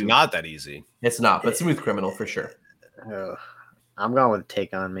No, it's not that easy. It's not, but Smooth Criminal for sure. I'm going with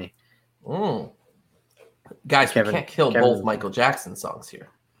Take On Me. Guys, Kevin- we can't kill Kevin- both Michael Jackson songs here.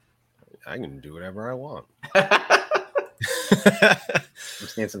 I can do whatever I want. I'm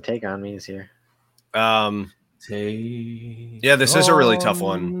seeing some Take On Me's here. Yeah, this is a really tough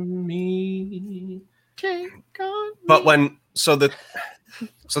one. Me. Take On But there's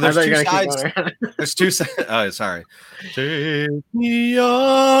two sides. Going. There's two sides. Oh, sorry. Take me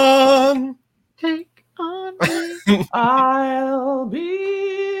on. Take On Me. I'll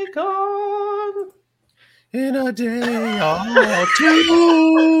be gone. In a day or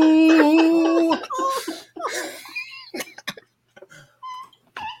two.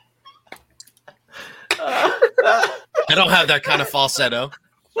 I don't have that kind of falsetto.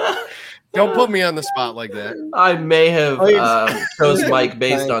 Don't put me on the spot like that. I may have chose Mike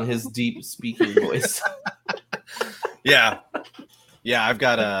based Fine. on his deep speaking voice. Yeah, I've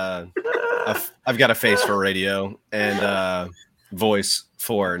got a face for radio and a voice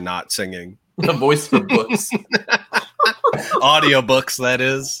for not singing. A voice for books. Audiobooks, that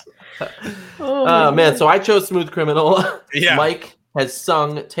is. Man, so I chose Smooth Criminal. Yeah. Mike has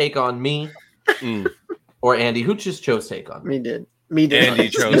sung Take On Me. Mm. Or Andy, who just chose Take On Me? Me did. Andy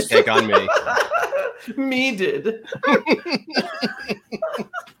chose Take On Me. Me did.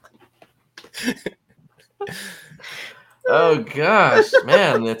 Oh gosh,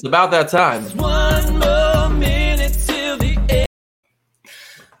 man, it's about that time. One more minute till the end.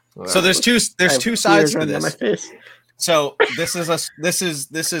 So there's two I have sides to tears running down my this. face. So this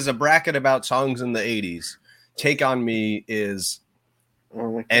is a bracket about songs in the 80s. Take On Me is,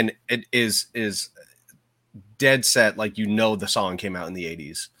 and it is dead set, like the song came out in the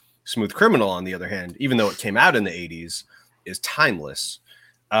 80s. Smooth Criminal, on the other hand, even though it came out in the 80s, is timeless.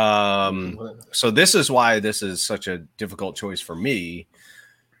 So this is why this is such a difficult choice for me,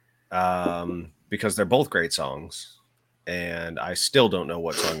 because they're both great songs, and I still don't know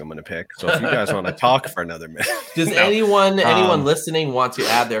what song I'm going to pick. So if you guys want to talk for another minute, Does anyone listening want to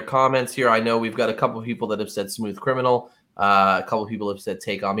add their comments here? I know we've got a couple of people that have said Smooth Criminal. A couple of people have said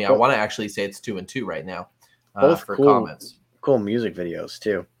Take On Me. I want to actually say it's 2-2 right now Both for cool. comments. Cool music videos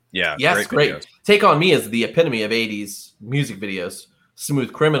too. yeah, Yes, great. videos. Take On Me is the epitome of 80s music videos.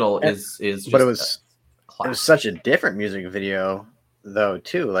 Smooth Criminal And- is just but it was classic. such a different music video though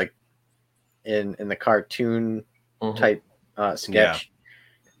too, like in the cartoon Mhm. type sketch,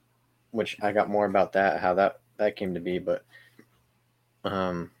 which I got more about how that came to be, but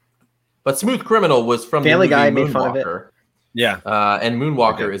But Smooth Criminal was from Family the movie Guy made fun of it. Moonwalker. Yeah, And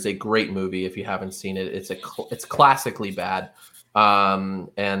Moonwalker Okay. is a great movie if you haven't seen it. It's classically bad, and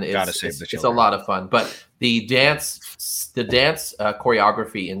Gotta save the it's a children. lot of fun. But the dance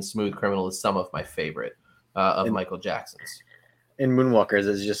choreography in Smooth Criminal is some of my favorite of And- Michael Jackson's. in Moonwalkers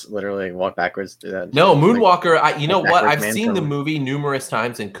is just literally walk backwards through that. No, Like, Moonwalker. You know what? backwards I've man seen the film. movie numerous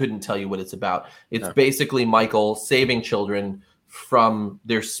times and couldn't tell you what it's about. It's No. basically Michael saving children from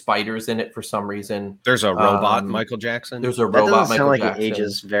there's spiders in it for some reason. there's a robot, Um, Michael Jackson. There's a that robot doesn't sound Michael like Jackson. it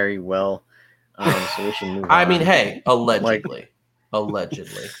ages very well. So we should move I on. mean, hey, allegedly.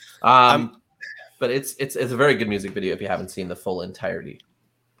 Allegedly. But it's a very good music video if you haven't seen the full entirety.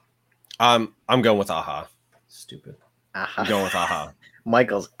 I'm going with Aha. Stupid. I'm going with Aha.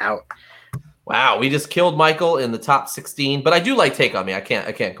 Michael's out. Wow, we just killed Michael in the top 16, but I do like Take on Me. I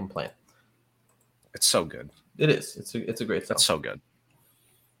can't complain. It's so good. It is. It's a great song. It's so good.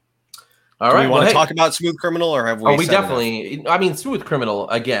 All Do right. we want to talk about Smooth Criminal, or have we? We said definitely. enough? I mean, Smooth Criminal.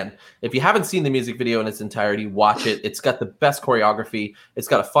 Again, if you haven't seen the music video in its entirety, watch it. It's got the best choreography. It's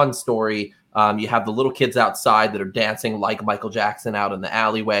got a fun story. You have the little kids outside that are dancing like Michael Jackson out in the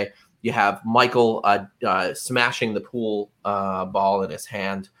alleyway. You have Michael smashing the pool ball in his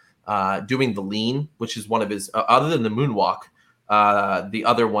hand, doing the lean, which is one of his other than the moonwalk. The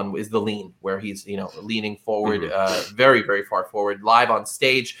other one is the lean, where he's leaning forward, very, very far forward. Live on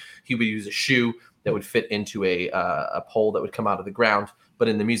stage, he would use a shoe that would fit into a pole that would come out of the ground. But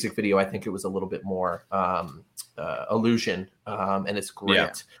in the music video, I think it was a little bit more illusion, and it's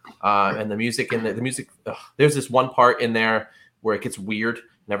great. Yeah. And the music there's this one part in there where it gets weird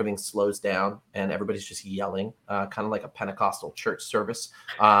and everything slows down and everybody's just yelling, kind of like a Pentecostal church service.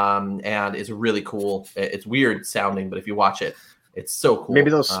 And it's really cool. It's weird sounding, but if you watch it, it's so cool.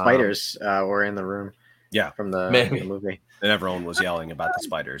 Maybe those spiders were in the room. Yeah, from the movie, and everyone was yelling about the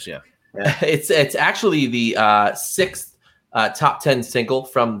spiders. Yeah. It's actually the sixth top 10 single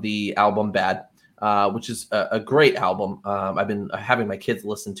from the album Bad, which is a great album. I've been having my kids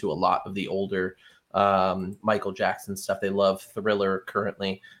listen to a lot of the older Michael Jackson stuff. They love Thriller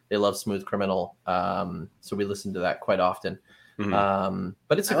currently. They love Smooth Criminal. So we listen to that quite often. Mm-hmm.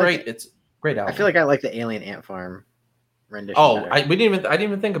 But it's a great album. I feel like I like the Alien Ant Farm rendition. Oh, I didn't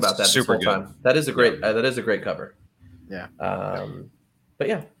even think about that. Super this whole good. Time. That is a great cover. Yeah. But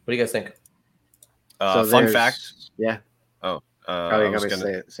yeah, what do you guys think? Fun fact. Yeah. Oh, probably gonna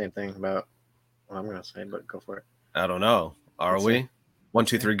say the same thing about what I'm gonna say, but go for it. I don't know. Are we? 1,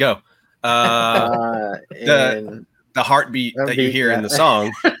 2, 3, go. The heartbeat that you hear in the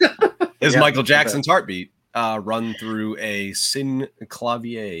song is Michael Jackson's heartbeat, run through a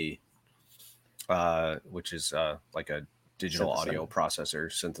synclavier, which is like a digital audio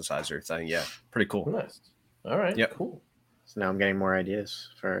processor synthesizer thing. Yeah, pretty cool. Nice. All right. Yep. Cool. So now I'm getting more ideas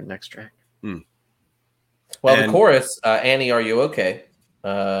for next track. Well, the chorus, Annie, Are You Okay?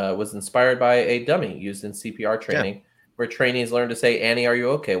 Was inspired by a dummy used in CPR training, where trainees learn to say, Annie, are you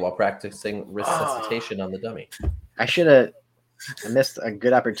okay? While practicing resuscitation on the dummy. I missed a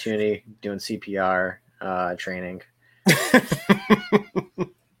good opportunity doing CPR training.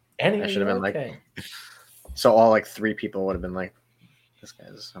 Annie, I should have been okay? So all like 3 people would have been like, this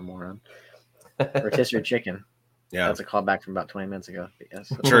guy's a moron. Rotisserie chicken. Yeah, that's a callback from about 20 minutes ago.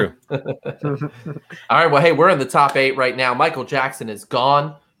 Yes. True. All right. Well, hey, we're in the top 8 right now. Michael Jackson is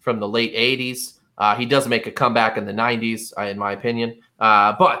gone from the late 80s. He does make a comeback in the 90s, in my opinion.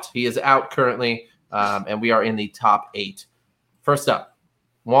 But he is out currently, and we are in the top 8. First up,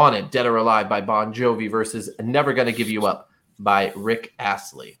 Wanted, Dead or Alive by Bon Jovi versus Never Gonna Give You Up by Rick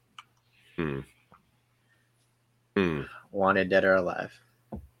Astley. Wanted, Dead or Alive.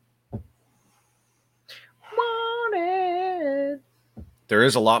 There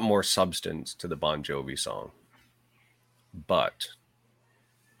is a lot more substance to the Bon Jovi song, but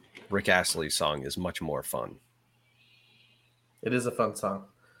Rick Astley's song is much more fun. It is a fun song.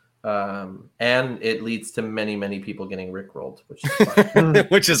 And it leads to many, many people getting rickrolled, which is fun.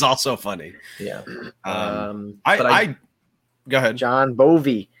 Which is also funny. Yeah. I go ahead. John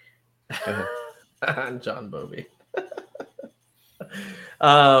Bovey. John Bovey.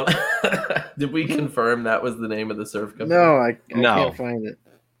 Did we confirm that was the name of the surf company? No, I can't find it.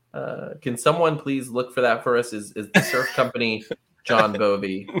 Can someone please look for that for us? Is the surf company John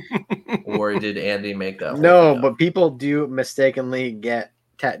Bovey, or did Andy make that? No, but people do mistakenly get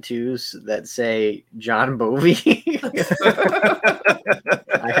tattoos that say John Bovey.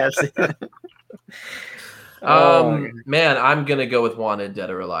 I have seen that. Man, I'm gonna go with Wanted, Dead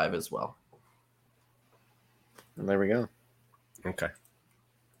or Alive as well. There we go. Okay.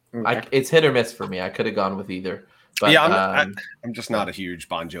 It's hit or miss for me. I could have gone with either. But, yeah, I'm just not a huge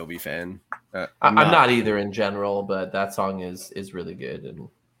Bon Jovi fan. I'm not either in general, but that song is really good. And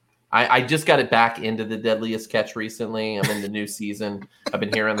I just got it back into the Deadliest Catch recently. I'm in the new season. I've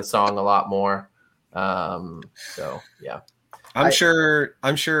been hearing the song a lot more. So yeah. I'm sure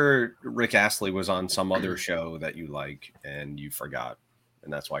Rick Astley was on some other show that you like and you forgot,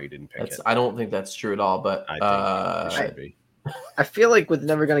 and that's why you didn't pick it. I don't think that's true at all, but I think it should be. I feel like with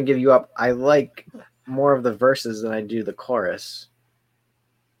Never Gonna Give You Up, I like more of the verses than I do the chorus.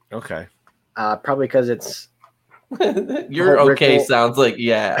 Okay. Probably because it's Your Oh, Rick okay roll. sounds like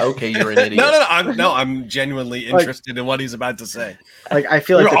okay. You're an idiot. I'm genuinely interested in what he's about to say. Like I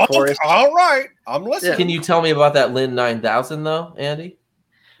feel like the chorus. All right, I'm listening. Can you tell me about that Lin 9000 though, Andy?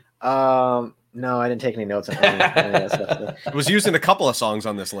 No, I didn't take any notes on any of that stuff. It was used in a couple of songs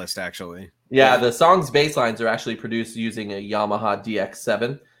on this list, actually. Yeah, the song's bass lines are actually produced using a Yamaha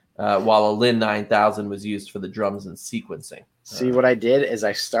DX7, while a Lin 9000 was used for the drums and sequencing. See, what I did is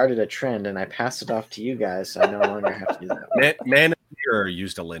I started a trend and I passed it off to you guys, so I no longer have to do that. Man of the Mirror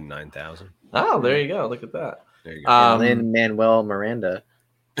used a Lin 9000. Oh, there you go. Look at that. There you go. Lin Manuel Miranda.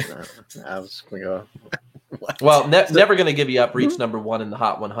 I was gonna go. Well, Never Gonna Give You Up reached number 1 in the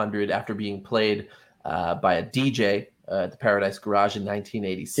Hot 100 after being played by a DJ at the Paradise Garage in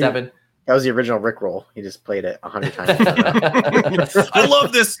 1987. That was the original Rick roll. He just played it 100 times. I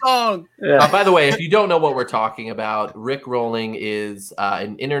love this song. Yeah. By the way, if you don't know what we're talking about, Rick rolling is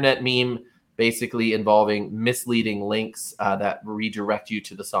an internet meme basically involving misleading links that redirect you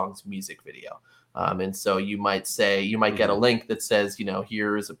to the song's music video. And so you might get a link that says,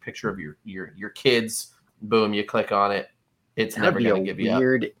 here's a picture of your kids. Boom, you click on it. It's That'd never be going to give you up.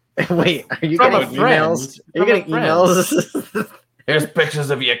 weird. Wait, are you From getting a friend. emails? Are you From a getting emails? Here's pictures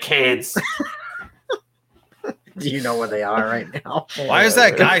of your kids. Do you know where they are right now? Why is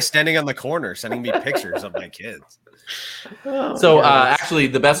that guy standing on the corner sending me pictures of my kids? Oh, So God. actually,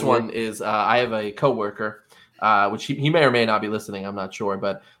 the best one is I have a coworker, which he may or may not be listening. I'm not sure,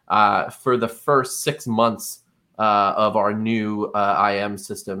 but for the first 6 months of our new IM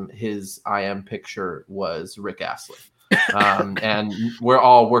system, his IM picture was Rick Astley. And we're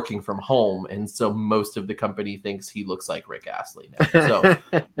all working from home, and so most of the company thinks he looks like Rick Astley now. So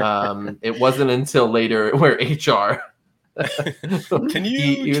it wasn't until later where HR. Can you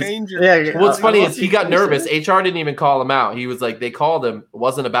he was- change your? Yeah, What's funny is see he got what you nervous. said. HR didn't even call him out. He was like, they called him. It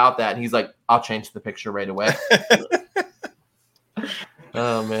wasn't about that. And he's like, I'll change the picture right away.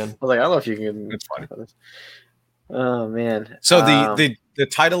 Oh man. I was like, I don't know if you can. It's funny. Oh man. So the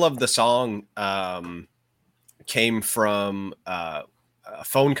title of the song came from a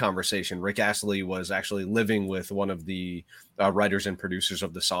phone conversation. Rick Astley was actually living with one of the writers and producers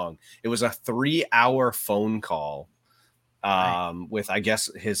of the song. It was a 3-hour phone call with, I guess,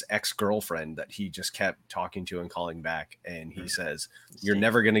 his ex-girlfriend that he just kept talking to and calling back. And he says, "You're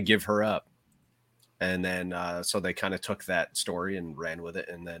never going to give her up." And then so they kind of took that story and ran with it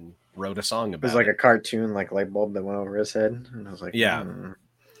and then wrote a song It about was like a cartoon, like light bulb that went over his head, and I was like, Yeah.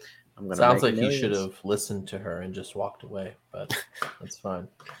 I'm gonna Sounds make like he should millions. have listened to her and just walked away, but that's fine.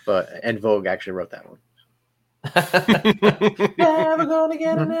 And Vogue actually wrote that one. Never gonna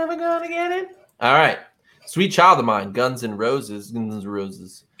get it, never gonna get it. All right. Sweet Child of Mine, Guns N' Roses Guns N'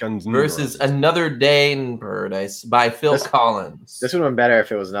 versus Roses. Another Day in Paradise by Phil Collins. This would have been better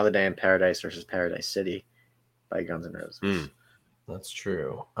if it was Another Day in Paradise versus Paradise City by Guns N' Roses. Hmm. That's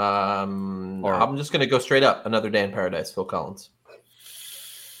true. I'm just gonna go straight up. Another Day in Paradise, Phil Collins.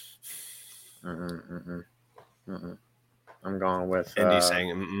 I'm going with Andy's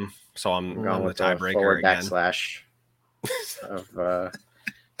saying, mm-mm. So I'm going on the with the tiebreaker forward again. backslash of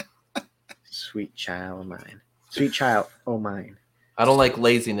Sweet Child of Mine. Sweet Child, oh mine. I don't like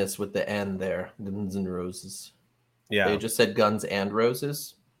laziness with the end there. Guns N' Roses. Yeah, They just said Guns and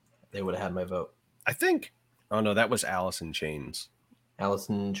Roses. They would have had my vote. I think. Oh no, that was Alice in Chains.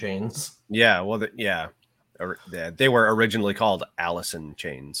 Allison in Chains. Yeah, well, they were originally called Alice in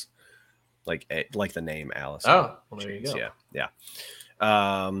Chains, like the name Alice. in Oh, well, there you Chains. go.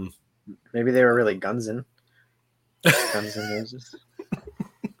 Yeah. Maybe they were really Guns N' Roses.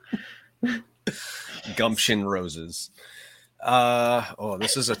 Gumption Roses.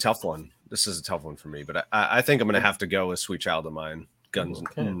 This is a tough one. This is a tough one for me, but I think I'm going to have to go with Sweet Child of Mine, Guns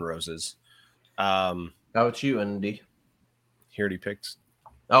N' Roses. How about you, Andy? He already picked.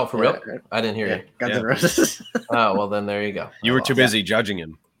 Oh, for Yeah, real? I didn't hear Yeah, you. Guns Yeah. N' Roses. Oh, well, then there you go. You I were too lost. busy judging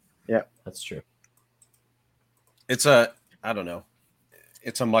him. That's true. It's I don't know.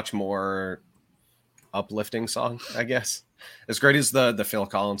 It's a much more uplifting song, I guess. As great as the Phil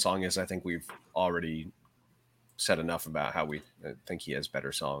Collins song is, I think we've already said enough about how we think he has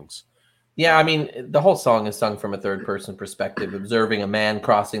better songs. Yeah, I mean, the whole song is sung from a third-person perspective, observing a man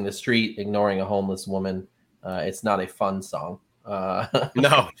crossing the street, ignoring a homeless woman. It's not a fun song.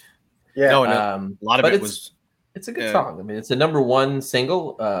 No, Yeah. no, a lot of it was. It's a good song. I mean, it's the number one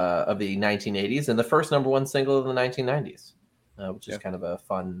single of the 1980s and the first number one single of the 1990s, which is kind of a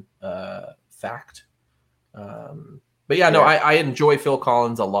fun fact. But yeah, no, I enjoy Phil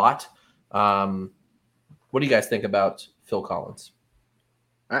Collins a lot. What do you guys think about Phil Collins?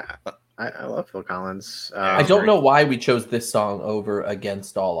 I love Phil Collins. I don't know why we chose this song over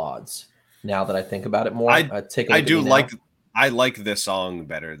Against All Odds. Now that I think about it more, take a I look do at me like now. I like this song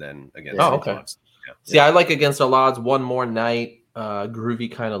better than Against Oh, All okay. Odds. Yeah. See, I like Against All Odds, One More Night,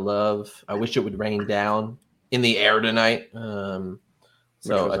 Groovy Kind of Love. I Wish It Would Rain Down, In the Air Tonight. So Which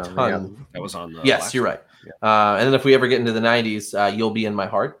was a on the ton. album. That was on the Yes, last you're one. right. Yeah. And then if we ever get into the 90s, You'll Be in My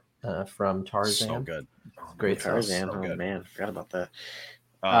Heart from Tarzan. So good. Great song. Tarzan. so Oh good. man, forgot about that.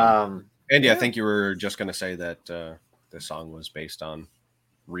 Andy, yeah. I think you were just going to say that this song was based on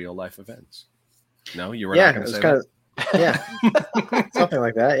real life events. No, you were Yeah, not going it to was say kind that? of something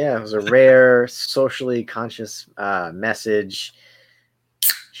like that. Yeah, it was a rare, socially conscious message.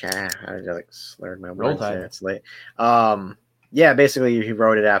 I like slurred my Roll words Tide. there. It's late. Yeah, basically he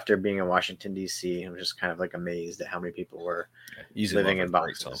wrote it after being in Washington D.C. and was just kind of like amazed at how many people were Easy living Lover, in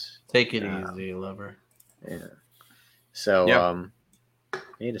great song. boxes. Take it easy, lover. Yeah. So Yeah.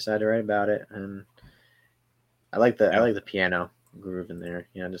 he decided to write about it, and I like the piano groove in there.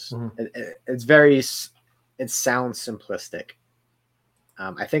 You know, just it's very it sounds simplistic.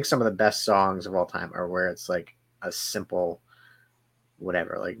 I think some of the best songs of all time are where it's like a simple,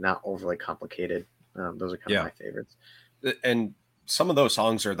 whatever, like not overly complicated. Those are kind of my favorites. And some of those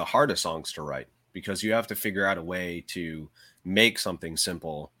songs are the hardest songs to write because you have to figure out a way to make something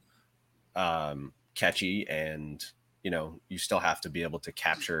simple, catchy, and you still have to be able to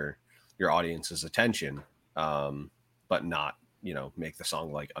capture your audience's attention, but not make the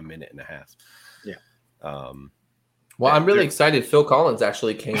song like a minute and a half. Yeah. Well, I'm really excited. Phil Collins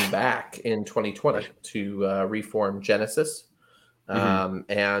actually came back in 2020 to reform Genesis,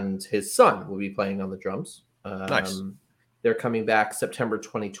 and his son will be playing on the drums. Nice. They're coming back September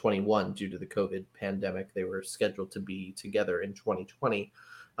 2021 due to the COVID pandemic. They were scheduled to be together in 2020.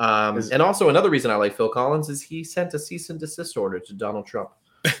 And also another reason I like Phil Collins is he sent a cease and desist order to Donald Trump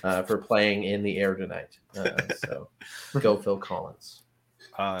for playing In the Air Tonight. So go Phil Collins.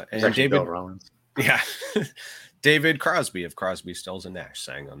 And David Bill Rollins. Yeah. David Crosby of Crosby, Stills and Nash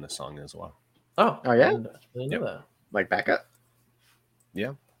sang on this song as well. Oh yeah? I didn't know that. Like backup.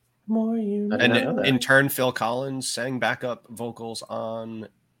 Yeah. More you know. I did And not know that. in turn, Phil Collins sang backup vocals on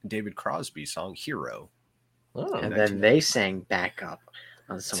David Crosby's song Hero. Oh, And then they sang backup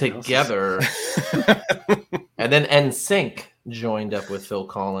on someone else's. together. And then NSYNC joined up with Phil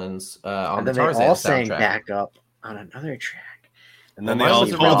Collins on And the then they Tarzan all sang soundtrack. backup on another track. And then Well, they mine all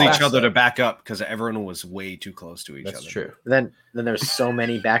was a told real each fast other to though. back up because everyone was way too close to each That's other. true. Then there's so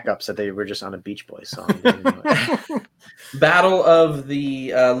many backups that they were just on a Beach Boys song. They didn't know it. Battle of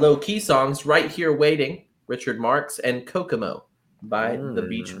the low key songs, Right Here Waiting, Richard Marx, and Kokomo by the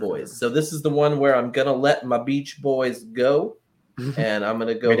Beach Boys. So this is the one where I'm gonna let my Beach Boys go, and I'm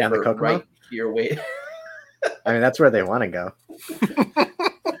gonna go Way down to for Kokomo? Right Here Waiting. I mean, that's where they want to go.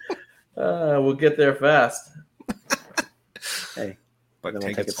 We'll get there fast. Hey, But then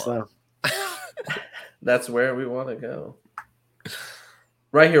we'll take it slow. That's where we want to go.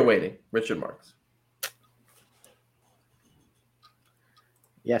 Right Here Waiting, Richard Marx.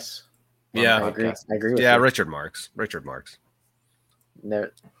 Yes. Yeah. I agree. I agree with Yeah, you. Richard Marx.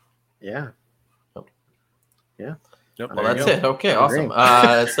 Yeah. Yep, Well, there that's you it. Okay, I agree.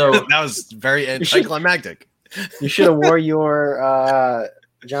 awesome. So go. That was very anticlimactic. You should have wore your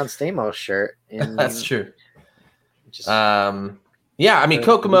John Stamos shirt. that's true. Just, Yeah, I mean, Beach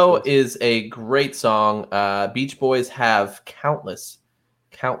Kokomo Boys. is a great song. Beach Boys have countless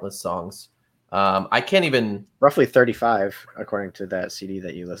songs. I can't even. roughly 35, according to that CD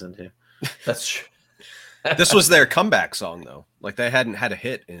that you listened to. That's true. This was their comeback song, though. Like they hadn't had a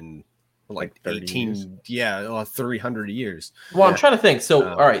hit in like 30 18, years. 300 years. Well, I'm Yeah. trying to think. So,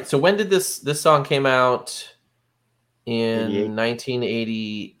 Um, all right. So, when did this song came out? In 88.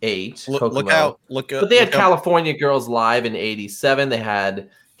 1988. Look Kokomo. out! Look up! But they had look up- California Girls Live in 87. They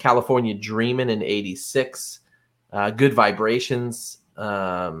had California Dreamin' in 86. Good Vibrations.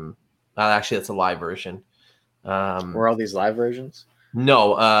 Actually, that's a live version. Were all these live versions?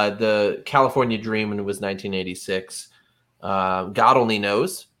 No, the California Dreamin' was 1986. God Only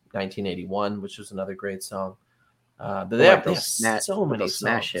Knows, 1981, which was another great song. But they have so many those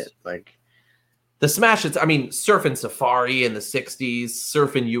smash songs. hit. Like, The smash hits, I mean, Surfin' Safari in the 60s,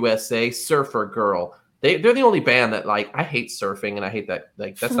 Surfin' USA, Surfer Girl. They're the only band that, like, I hate surfing and I hate that.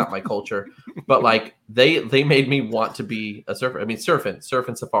 Like, that's not my culture. But, like, they made me want to be a surfer. I mean,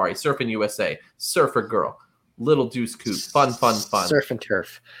 Surfin' Safari, Surfin' USA, Surfer Girl, Little Deuce Coupe, fun. surf and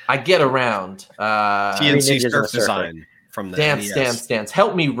turf. I get around. TNC Three Ninjas and a Surf Surfer. Design from the Dance, NES. Dance.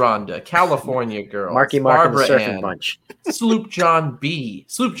 Help Me, Rhonda. California Girl. Marky Mark and the Barbara Surfing Ann, Bunch. Sloop John B.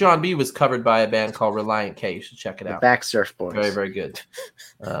 Sloop John B was covered by a band called Reliant K. You should check it The out. Back Surf Boys. Very, very good.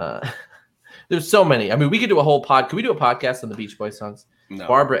 There's so many. I mean, we could do a whole pod. Could we do a podcast on the Beach Boys songs? No.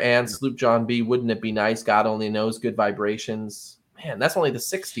 Barbara Ann, Sloop John B. Wouldn't It Be Nice? God Only Knows. Good Vibrations. Man, that's only the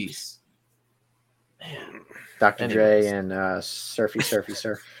 60s. Man. Dr. Anyways. Dre and Surfy Surf. Hit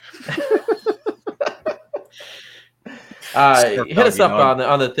us up Doggy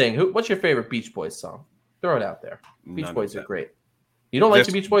on the thing. What's your favorite Beach Boys song? Throw it out there. Beach None Boys of are them. great. You don't like This-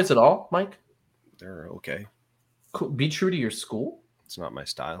 the Beach Boys at all, Mike? They're okay. Cool. Be true to your school. It's not my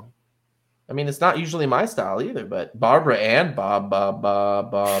style. I mean, it's not usually my style either. But Barbara Ann,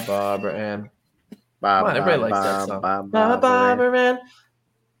 Barbara Ann. Come on, everybody likes that song. Barbara Ann.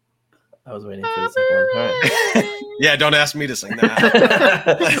 I was waiting for the second one. All right. Yeah, don't ask me to sing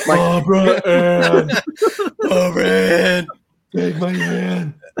that. Barbara Ann, Barbara Ann. take my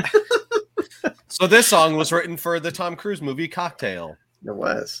hand. So this song was written for the Tom Cruise movie Cocktail. It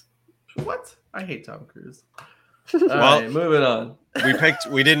was. What? I hate Tom Cruise. All right, moving on.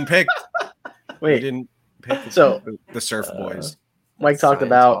 We didn't pick Wait, So- the Surf Boys. Mike talked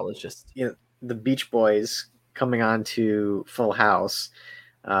about Scientologist. the Beach Boys coming on to Full House.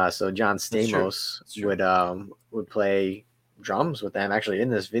 So John That's true. Stamos That's true. would play drums with them actually in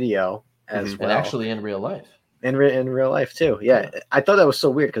this video as Mhm. well. And actually in real life. in real life too. Yeah, I thought that was so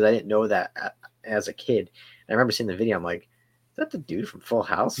weird because I didn't know that as a kid. I remember seeing the video. I'm like, is that the dude from Full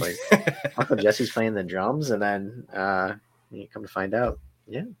House? Like Uncle Jesse's playing the drums, and then you come to find out,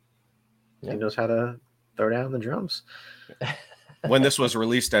 Yeah. he knows how to throw down the drums. When this was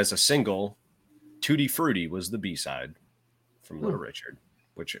released as a single, Tutti Frutti was the B-side from Little Richard,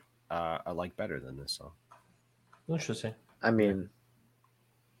 which I like better than this song. Interesting. I mean,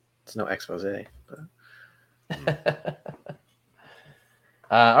 it's no expose. But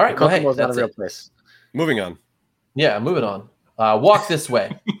All right, go ahead. Kokomo's not a That's real it. place. Moving on. Yeah, moving on. Walk This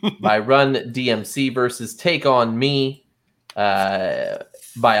Way by Run DMC versus Take On Me by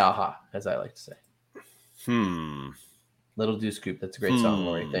Aha, as I like to say. Little Deuce Scoop. That's a great song,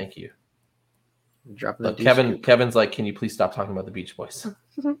 Lori. Thank you. Dropping the Look, deuce Kevin. scoop. Kevin's like, can you please stop talking about the Beach Boys?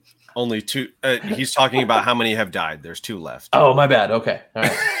 Only two. He's talking about how many have died. There's 2 left. Oh, my bad. Okay. All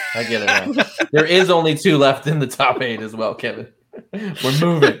right. I get it now. There is only 2 left in the top 8 as well, Kevin. We're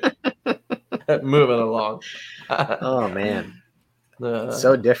moving. Moving along. Oh man, Uh,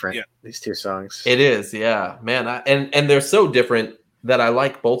 so different. yeah. These two songs. It is, yeah, man. And they're so different that I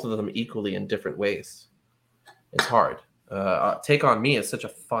like both of them equally in different ways. It's hard. Take On Me is such a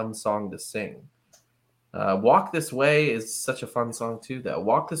fun song to sing. Walk This Way is such a fun song too, though.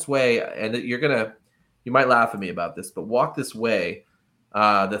 Walk This Way, and you might laugh at me about this, but Walk This Way,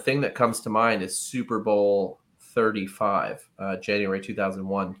 the thing that comes to mind is Super Bowl 35, January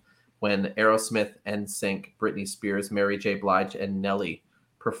 2001, when Aerosmith, NSYNC, Britney Spears, Mary J. Blige, and Nelly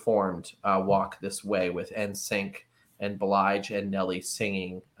performed Walk This Way with NSYNC and Blige and Nelly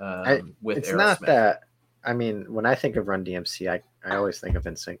singing with It's Aerosmith. not that. I mean, when I think of Run DMC, I always think of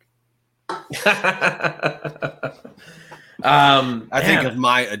NSYNC. I think of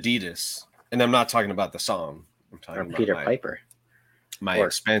my Adidas, and I'm not talking about the song. I'm talking Or about Peter my, Piper, my or-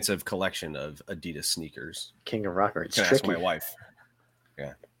 expansive collection of Adidas sneakers. King of Rock. It's Can ask tricky. my wife.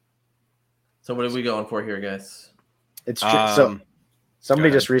 So what are we going for here, guys? It's so somebody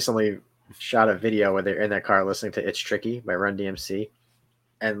ahead. just recently shot a video where they're in their car listening to "It's Tricky" by Run DMC,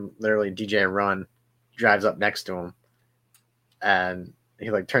 and literally DJ Run drives up next to him, and he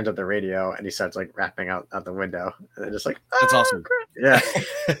like turns up the radio and he starts like rapping out the window, and they're just like, That's "Ah, awesome. crap." Yeah,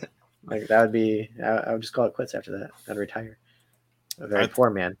 like that would be. I would just call it quits after that. I'd retire. A very poor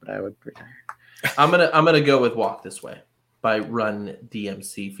man, but I would retire. I'm gonna go with Walk This Way by Run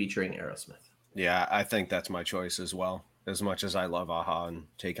DMC featuring Aerosmith. Yeah, I think that's my choice as well. As much as I love Aha and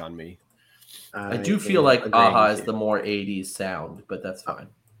Take On Me. I do feel like Aha is the more 80s sound, but that's fine.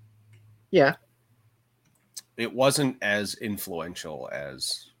 Yeah. It wasn't as influential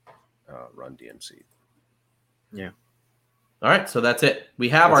as Run DMC. All right, so that's it. We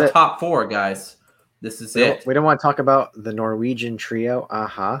have That's our it. top 4, guys. This is it. We don't want to talk about the Norwegian trio.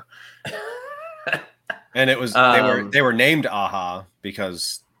 Aha. And it was they were named Aha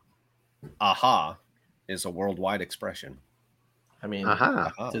because Aha is a worldwide expression. I mean,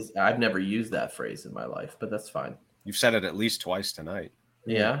 Aha. Aha. I've never used that phrase in my life, but that's fine. You've said it at least twice tonight.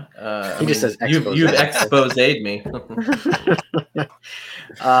 Yeah. He just says expose. you've exposed me.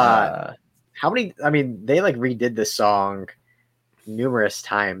 How many? I mean, they like redid this song numerous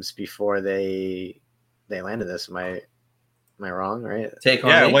times before they landed this. Am I wrong? Right? Take on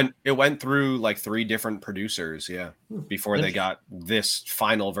Yeah, me. it went through like 3 different producers, before they got this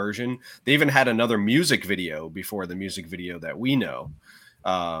final version. They even had another music video before the music video that we know.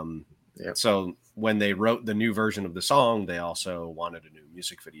 Yep. So when they wrote the new version of the song, they also wanted a new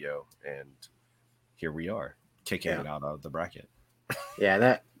music video, and here we are kicking it out of the bracket.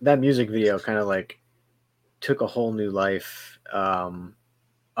 Yeah, that music video kind of like took a whole new life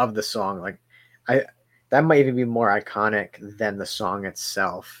of the song. Like I that might even be more iconic than the song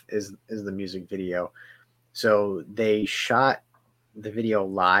itself is the music video. So they shot the video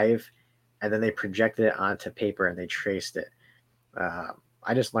live and then they projected it onto paper and they traced it.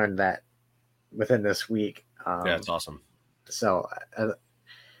 I just learned that within this week. Yeah, it's awesome. So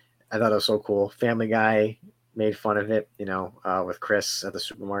I thought it was so cool. Family Guy made fun of it, with Chris at the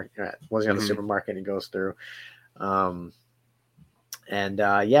supermarket. Wasn't at the supermarket. He goes through.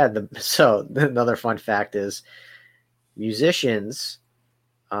 So another fun fact is musicians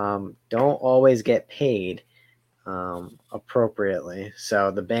don't always get paid appropriately.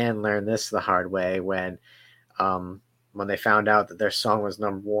 So the band learned this the hard way when they found out that their song was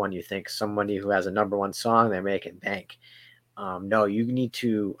number one. You think somebody who has a number one song, they're making bank. No, you need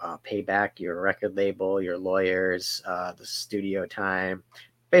to pay back your record label, your lawyers, the studio time.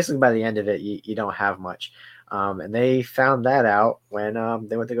 Basically, by the end of it, you don't have much. And they found that out when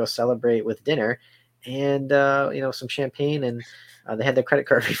they went to go celebrate with dinner and, some champagne, and they had their credit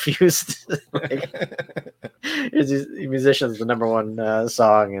card refused. These musicians, the number one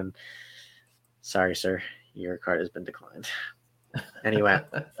song, and sorry, sir, your card has been declined. And he went,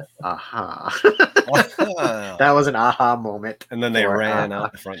 aha. That was an aha moment. And then they ran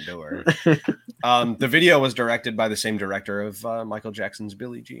out the front door. The video was directed by the same director of Michael Jackson's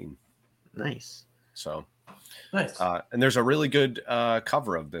Billie Jean. Nice. So Nice. And there's a really good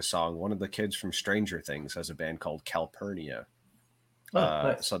cover of this song. One of the kids from Stranger Things has a band called Calpurnia.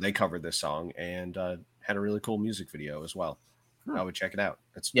 Nice. So they covered this song and had a really cool music video as well. I would check it out.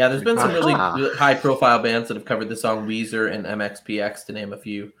 There's been some really high-profile bands that have covered the song, Weezer and MXPX, to name a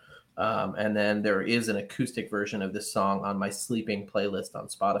few. And then there is an acoustic version of this song on my sleeping playlist on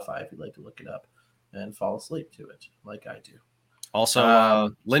Spotify, if you'd like to look it up and fall asleep to it, like I do.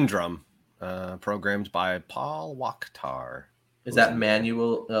 Also, Lindrum, programmed by Paul Wakhtar. Is that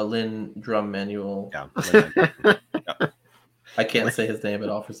Manuel, Lindrum Manuel? Yeah. Yep. I can't say his name at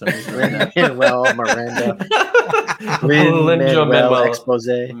all for some reason right now. Lin-Manuel Miranda. Lin-Manuel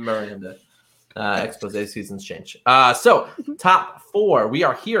Expose. Miranda. Expose seasons change. So top 4. We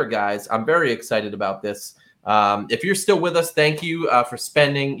are here, guys. I'm very excited about this. If you're still with us, thank you for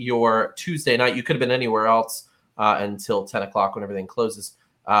spending your Tuesday night. You could have been anywhere else until 10 o'clock when everything closes.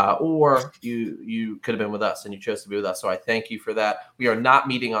 Or you could have been with us and you chose to be with us. So I thank you for that. We are not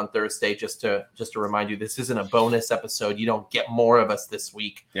meeting on Thursday. Just to remind you, this isn't a bonus episode. You don't get more of us this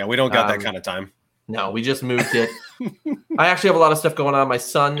week. Yeah, we don't got that kind of time. No, we just moved it. I actually have a lot of stuff going on. My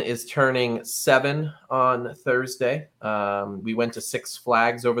son is turning 7 on Thursday. We went to Six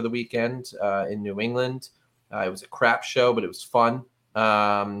Flags over the weekend in New England. It was a crap show, but it was fun.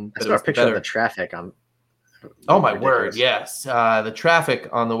 I saw a picture of the traffic on. Oh my word! Yes, the traffic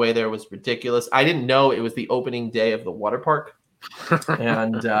on the way there was ridiculous. I didn't know it was the opening day of the water park,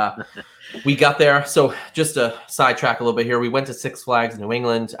 and we got there. So just to sidetrack a little bit here, we went to Six Flags in New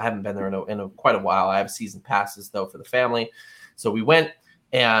England. I haven't been there in quite a while. I have season passes though for the family, so we went.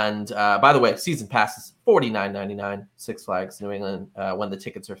 And by the way, season passes $49.99. Six Flags New England when the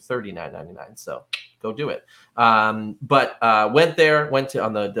tickets are $39.99. So go do it. But went to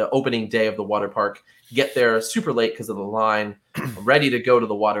on the opening day of the water park. Get there super late because of the line. Ready to go to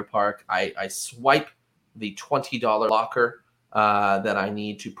the water park. I swipe the $20 locker that I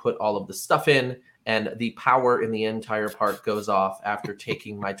need to put all of the stuff in, and the power in the entire park goes off after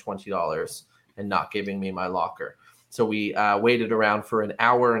taking my $20 and not giving me my locker. So we waited around for an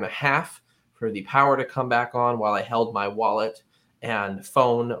hour and a half for the power to come back on while I held my wallet and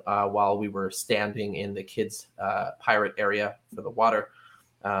phone while we were standing in the kids' pirate area for the water.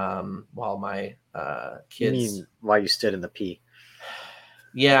 While my kids... You mean while you stood in the pee?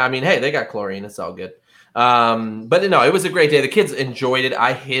 Yeah, I mean, hey, they got chlorine. It's all good. But no, it was a great day. The kids enjoyed it.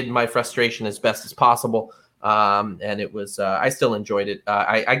 I hid my frustration as best as possible. And it was, I still enjoyed it.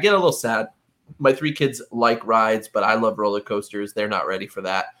 I get a little sad. My 3 kids like rides, but I love roller coasters. They're not ready for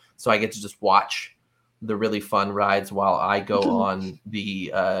that. So I get to just watch the really fun rides while I go on the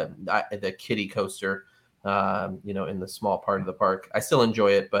kiddie coaster, in the small part of the park. I still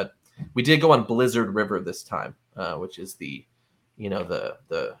enjoy it, but we did go on Blizzard River this time, which is the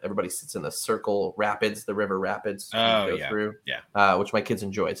everybody sits in the circle rapids, the river rapids. Through. Which my kids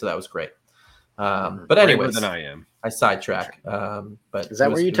enjoyed. So that was great. But anyways, than I am. I sidetrack. But is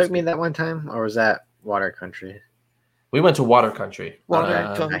that where you took me that one time, or was that Water Country? We went to Water Country.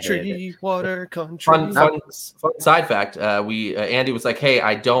 Water Country. Fun side fact. Andy was like, "Hey,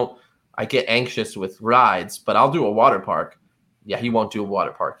 I get anxious with rides, but I'll do a water park." Yeah, he won't do a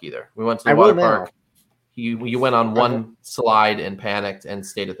water park either. We went to the water park. You went on one slide and panicked and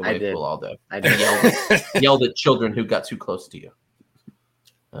stayed at the I wave did. pool all day. I And did. yelled at children who got too close to you.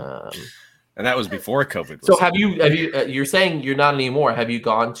 And that was before COVID. So have you you're saying you're not anymore. Have you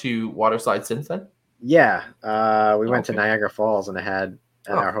gone to water slides since then? Yeah, we went to Okay. Niagara Falls, and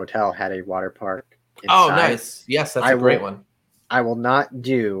our hotel had a water park. Oh, inside. nice. Yes, that's I a great will- one. I will not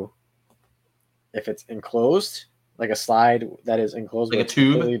do if it's enclosed, like a slide that is enclosed, Like where a it's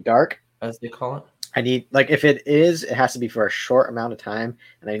tube? completely dark. As they call it. I need, like, if it is, it has to be for a short amount of time,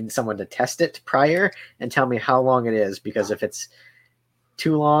 and I need someone to test it prior and tell me how long it is, because if it's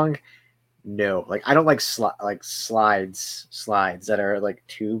too long, no. Like, I don't like slides that are like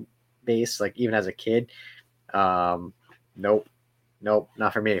tube based. Like, even as a kid, nope,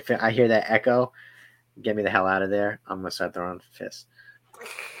 not for me. If I hear that echo, get me the hell out of there. I'm gonna start throwing fists.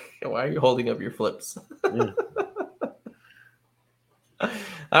 Why are you holding up your flips? Mm.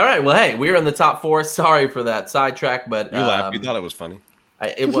 All right. Well, hey, we're in the top 4. Sorry for that sidetrack, but You laughed. You thought it was funny.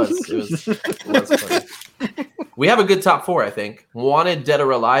 it was funny. We have a good top 4, I think. Wanted, Dead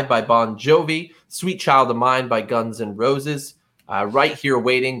or Alive by Bon Jovi, Sweet Child of Mine by Guns N' Roses, Right Here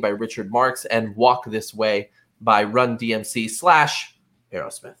Waiting by Richard Marx, and Walk This Way by Run DMC /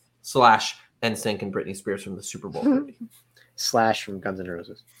 Aerosmith / NSYNC and Britney Spears from the Super Bowl 30 Slash from Guns N'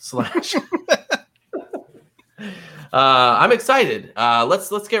 Roses. / I'm excited.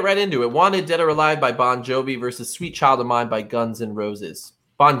 Let's get right into it. Wanted, Dead or Alive by Bon Jovi versus Sweet Child of Mine by Guns N' Roses.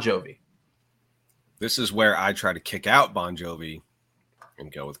 Bon Jovi. This is where I try to kick out Bon Jovi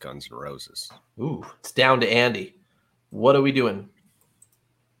and go with Guns N' Roses. Ooh, it's down to Andy. What are we doing?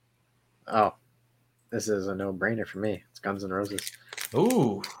 Oh, this is a no-brainer for me. It's Guns N' Roses.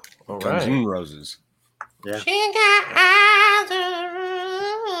 Ooh, all Guns right. N' Roses. Yeah.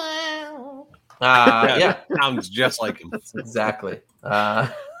 Yeah, Sounds just like him. exactly.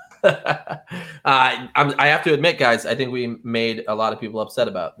 I have to admit, guys, I think we made a lot of people upset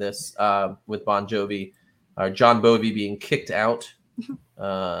about this with Bon Jovi, or John Bovey being kicked out.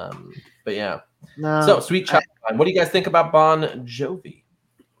 But yeah. No. So, Sweet Child of Mine. What do you guys think about Bon Jovi?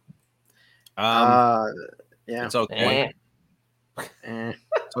 Yeah. It's okay. Eh.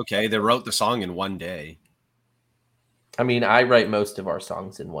 It's okay. They wrote the song in one day. I mean, I write most of our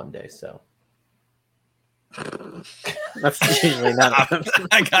songs in one day, so. That's usually not.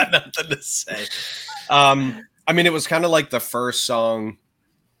 I got nothing to say. I mean, it was kind of like the first song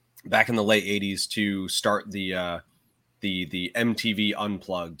back in the late '80s to start the MTV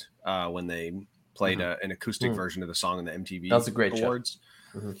Unplugged when they played an acoustic version of the song in the MTV That was a great show. Awards.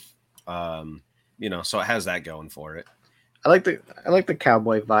 You know, so it has that going for it. I like the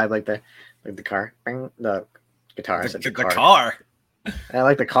cowboy vibe, like the car, bing, the guitar. I said The car. I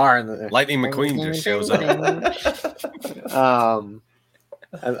like the car and the Lightning McQueen just shows up.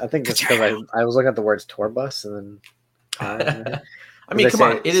 I think it's because I was looking at the words tour bus and then car. I mean, As I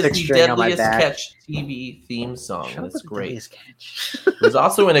come say, on. It is six the string on my Deadliest back. Catch TV theme song. Shut up It's with the great. Deadliest Catch. It was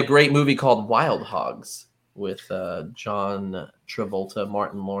also in a great movie called Wild Hogs with John Travolta,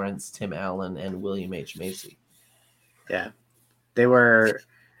 Martin Lawrence, Tim Allen, and William H. Macy. Yeah, they were.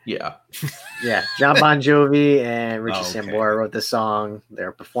 Yeah. Yeah, John Bon Jovi and Richie Okay. Sambora wrote the song. They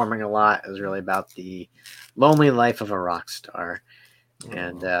were performing a lot. It was really about the lonely life of a rock star,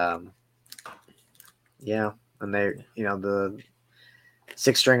 and yeah, and they, the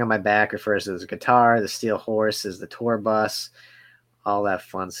six string on my back refers to the guitar. The steel horse is the tour bus. All that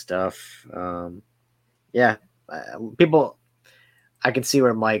fun stuff. Yeah, people. I can see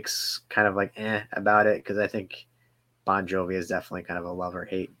where Mike's kind of like about it, because I think Bon Jovi is definitely kind of a love or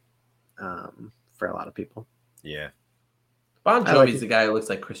hate for a lot of people. Yeah. Bon I like Jovi's it. the guy who looks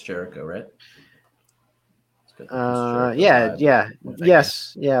like Chris Jericho, right? It's got the Chris Jericho Yeah. vibe.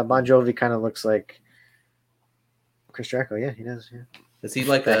 Yes. Yeah. Bon Jovi kind of looks like Chris Jericho. Yeah, he does. Yeah. Is he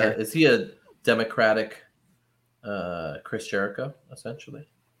like is he a Democratic Chris Jericho, essentially?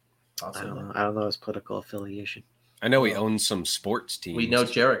 I don't know his political affiliation. I know he owns some sports teams. We know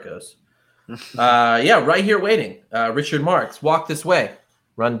Jericho's. Yeah, Right Here Waiting. Richard Marx, Walk This Way.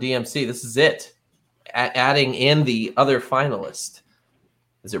 Run DMC. This is it. Adding in the other finalist.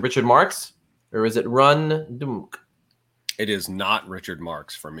 Is it Richard Marx or is it Run Dunk? It is not Richard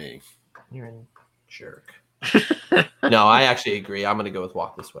Marx for me. You're a jerk. No, I actually agree. I'm going to go with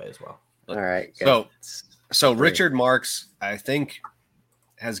Walk This Way as well. All right. Good. So Richard Marx, I think,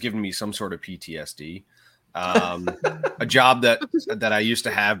 has given me some sort of PTSD. A job that I used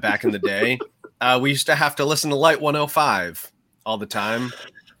to have back in the day. We used to have to listen to Light 105 all the time,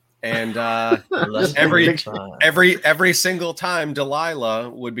 and every single time Delilah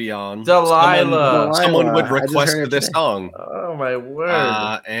would be on, Delilah. someone would I just request heard it this today. song. Oh my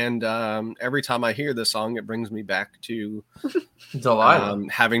word. And every time I hear this song, it brings me back to Delilah.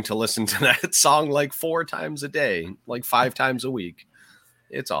 having to listen to that song like 4 times a day, like 5 times a week.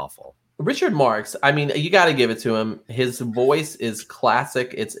 It's awful. Richard Marx, I mean, you got to give it to him. His voice is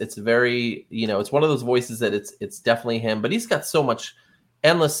classic. It's very, it's one of those voices that it's definitely him, but he's got so much.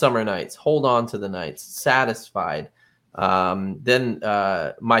 Endless Summer Nights, Hold On to the Nights, Satisfied. Then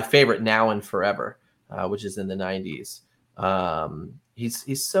my favorite, Now and Forever, which is in the 90s.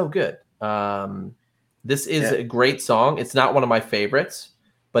 He's so good. This is a great song. It's not one of my favorites,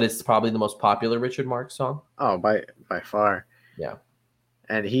 but it's probably the most popular Richard Marx song. Oh, by far. Yeah.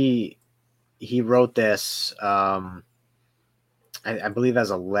 And he wrote this, I believe,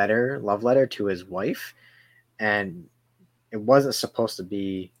 as a love letter to his wife, and it wasn't supposed to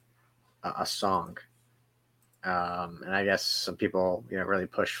be a song. And I guess some people, really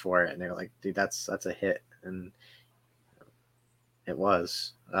pushed for it, and they were like, "Dude, that's a hit," and it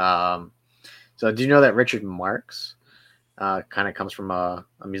was. So, do you know that Richard Marx kind of comes from a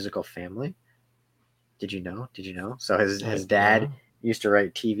musical family? Did you know? So his dad used to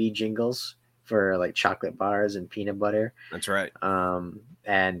write TV jingles for like chocolate bars and peanut butter. That's right.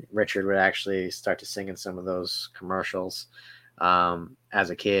 And Richard would actually start to sing in some of those commercials as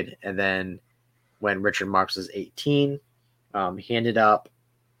a kid. And then when Richard Marx was 18, he ended up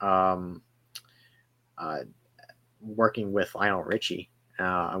working with Lionel Richie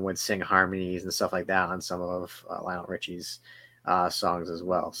and would sing harmonies and stuff like that on some of Lionel Richie's songs as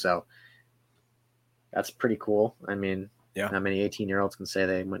well. So that's pretty cool. I mean, how many 18-year-olds can say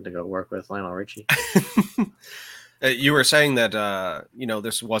they went to go work with Lionel Richie? You were saying that,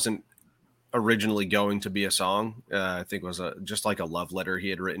 this wasn't originally going to be a song. I think it was just like a love letter he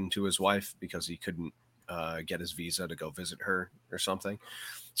had written to his wife because he couldn't get his visa to go visit her or something.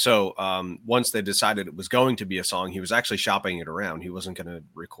 So once they decided it was going to be a song, he was actually shopping it around. He wasn't going to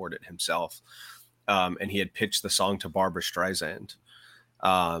record it himself. And he had pitched the song to Barbra Streisand.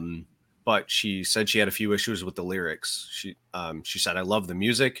 But she said she had a few issues with the lyrics. She said, "I love the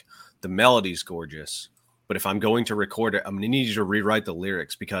music. The melody's gorgeous. But if I'm going to record it, I'm going to need you to rewrite the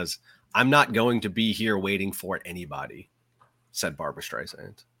lyrics because I'm not going to be here waiting for anybody," said Barbra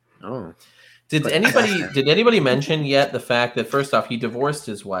Streisand. Oh. Did anybody mention yet the fact that, first off, he divorced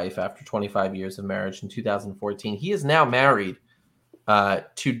his wife after 25 years of marriage in 2014. He is now married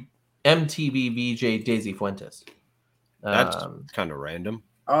to MTV VJ Daisy Fuentes. That's kind of random.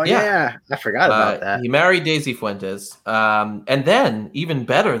 Oh, yeah. I forgot about that. He married Daisy Fuentes. And then, even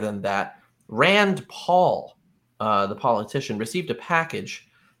better than that, Rand Paul, the politician, received a package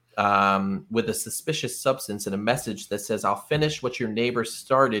with a suspicious substance and a message that says, "I'll finish what your neighbor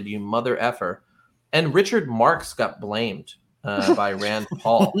started, you mother effer." And Richard Marx got blamed by Rand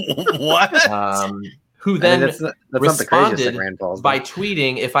Paul. What? Who then that's responded Rand Paul's by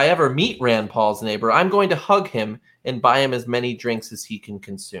tweeting, "If I ever meet Rand Paul's neighbor, I'm going to hug him and buy him as many drinks as he can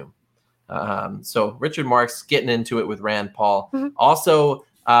consume." So Richard Marx getting into it with Rand Paul. Mm-hmm. Also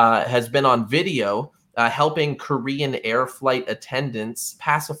has been on video helping Korean air flight attendants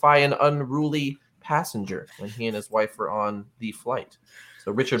pacify an unruly passenger when he and his wife were on the flight.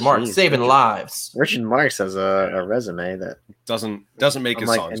 So Richard Marx saving lives. Richard Marx has a resume that Doesn't make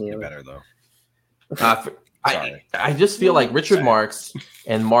his songs any better though. I just feel like Richard Marx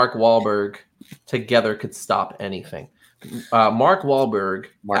and Mark Wahlberg together could stop anything. Mark Wahlberg,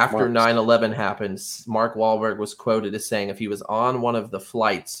 after 9/11 happened, Mark Wahlberg was quoted as saying if he was on one of the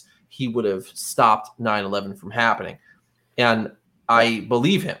flights, he would have stopped 9/11 from happening. And I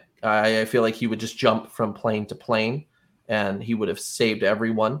believe him. I feel like he would just jump from plane to plane and he would have saved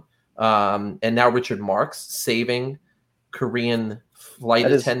everyone. And now Richard Marx saving Korean flight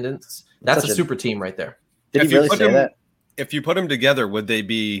attendants. That's a super team right there. Did he really say that? If you put them together, would they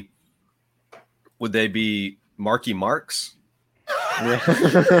be Marky Marks? Yeah.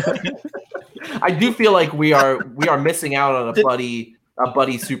 I do feel like we are missing out on a buddy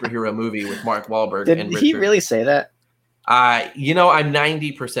superhero movie with Mark Wahlberg. Did and Richard. he really say that? I'm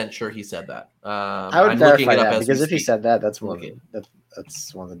 90% sure he said that. I would verify that because if he said that, that's one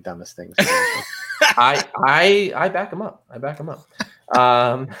of the dumbest things. I back him up.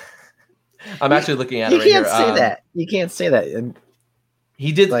 I'm actually looking at it right here. You can't say that. You can't say that. And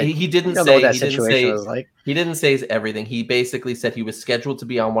he did. Like, he didn't know say. what that He didn't situation say. was like. He didn't say everything. He basically said he was scheduled to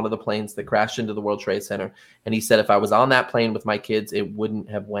be on one of the planes that crashed into the World Trade Center, and he said if I was on that plane with my kids, it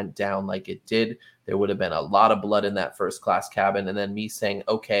wouldn't have went down like it did. There would have been a lot of blood in that first class cabin, and then me saying,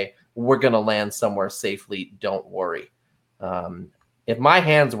 "Okay, we're gonna land somewhere safely. Don't worry." If my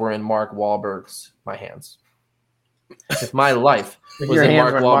hands were in Mark Wahlberg's, my hands. If my life If was your in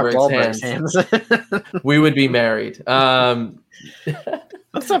hands Mark were in Wahlberg's hands, we would be married.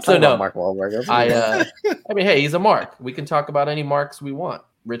 Let's not So talk no, about Mark Wahlberg. Let's I mean, hey, he's a Mark. We can talk about any Marks we want.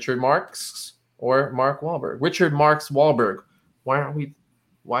 Richard Marks or Mark Wahlberg. Richard Marks Wahlberg.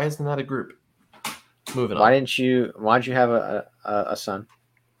 Why isn't that a group? Moving on. Why don't you have a son?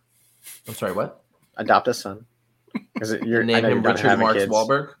 I'm sorry, what? Adopt a son. Because you're Name him Richard Marks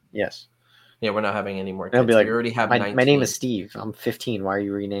Wahlberg? Yes. Yeah, we're not having any more It'll kids. be like, We already have my 19. name is Steve. I'm 15. Why are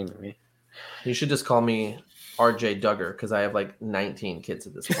you renaming me? You should just call me RJ Duggar because I have like 19 kids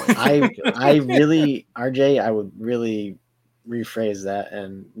at this point. I really, RJ, I would really rephrase that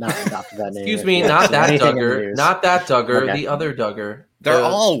and not adopt that name. Excuse if me, you not see that anything in the Duggar. news. Not that Duggar. Okay. The other Duggar. They're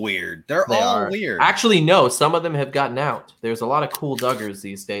all weird. They're They all are. weird. Actually, no. Some of them have gotten out. There's a lot of cool Duggars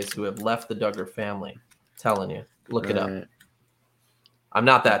these days who have left the Duggar family. Telling you. Look it up. All right, I'm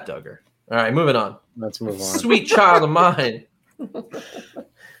not that Duggar. All right, moving on. let's move on. Sweet Child of Mine.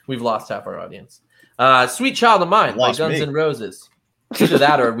 We've lost half our audience. Sweet Child of Mine by Lost Guns me. N' Roses. Either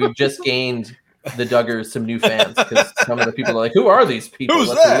that or we've just gained the Duggars some new fans because some of the people are like, who are these people? Who's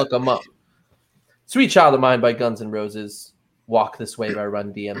Let's that? look them up. Sweet Child of Mine by Guns N' Roses. Walk This Way by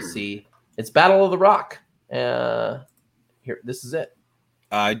Run DMC. It's Battle of the Rock. Here, this is it.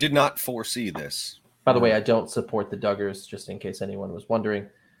 I did not foresee this. By the way, I don't support the Duggars, just in case anyone was wondering.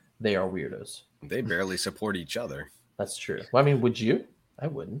 They are weirdos. They barely support each other. That's true. Well, I mean, would you? I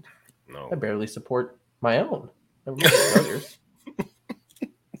wouldn't. No. I barely support my own. I really like Duggars.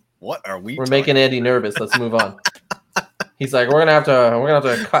 What are we? We're making Andy nervous. Let's move on. He's like, we're gonna have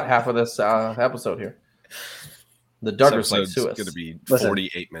to cut half of this episode here. The Duggars might sue us. Going to be Listen.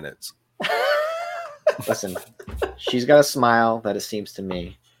 48 minutes. Listen, she's got a smile that, it seems to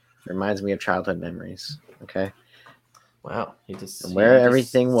me, reminds me of childhood memories. Okay, Wow, he just and where he just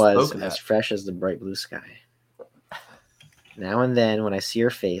everything was spoke as that. fresh as the bright blue sky. Now and then, when I see her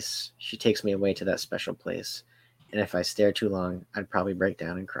face, she takes me away to that special place. And if I stare too long, I'd probably break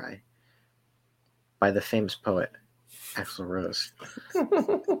down and cry. By the famous poet, Axl Rose.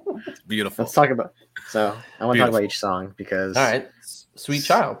 Beautiful. Let's talk about. So I want to talk Beautiful. about each song because All right, Sweet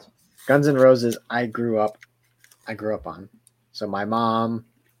Child. Guns N' Roses, I grew up on. So my mom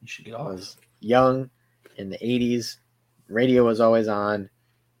You should get off. was young in the 80s. Radio was always on.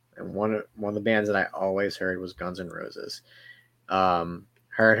 And one of the bands that I always heard was Guns N' Roses. Her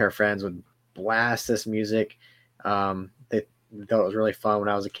and her friends would blast this music. They thought it was really fun when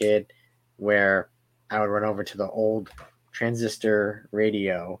I was a kid, where I would run over to the old transistor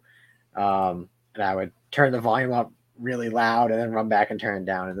radio, and I would turn the volume up really loud and then run back and turn it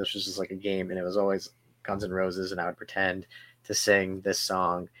down. And this was just like a game, and it was always Guns N' Roses, and I would pretend to sing this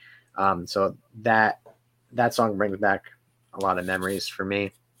song. So that song brings back a lot of memories for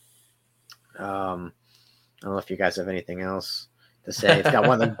me. I don't know if you guys have anything else to say. It's got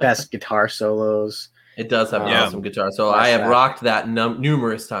one of the best guitar solos. It does have an Yeah. awesome guitar. So Bless I have that. rocked that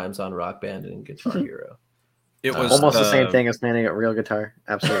numerous times on Rock Band and Guitar Hero. It was Almost the same thing as playing a real guitar.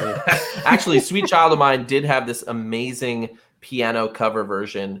 Absolutely. Actually, Sweet Child of Mine did have this amazing piano cover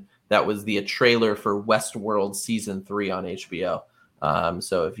version that was the trailer for Westworld Season 3 on HBO.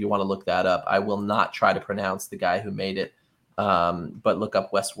 So if you want to look that up, I will not try to pronounce the guy who made it, but look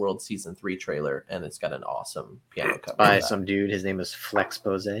up Westworld Season 3 trailer, and it's got an awesome piano cover. By of that. some dude. His name is Flex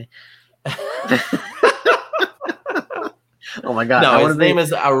Pose. Oh my god! No, his name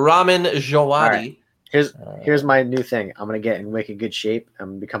is Ramin Djawadi. Here's my new thing. I'm gonna get in wicked good shape. I'm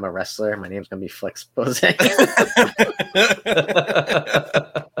gonna become a wrestler. My name's gonna be Flex Pose.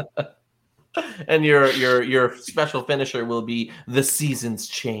 And your special finisher will be the seasons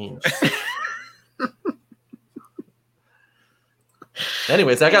change.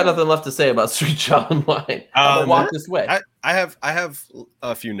 Anyways, I got nothing left to say about Sweet Child of Mine. I'm gonna walk this way. I have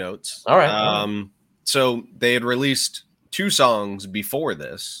a few notes. All right. So they had released 2 songs before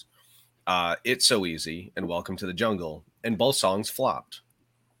this, It's So Easy and Welcome to the Jungle, and both songs flopped.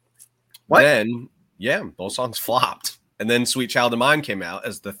 What? Then, yeah, both songs flopped. And then Sweet Child of Mine came out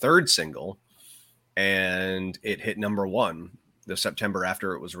as the 3rd single, and it hit number 1 the September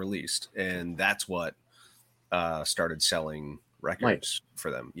after it was released. And that's what started selling records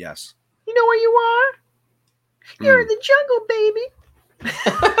for them. Yes. You know where you are? You're in the jungle, baby.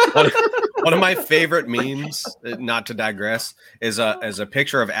 One of my favorite memes, not to digress, is a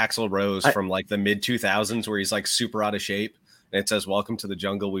picture of Axl Rose from like the mid 2000s where he's like super out of shape, and it says "Welcome to the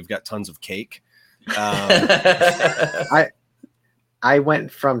jungle. We've got tons of cake." I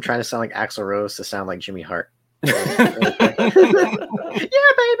went from trying to sound like Axl Rose to sound like Jimmy Hart. Yeah,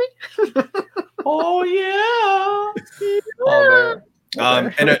 baby. Oh yeah. Oh,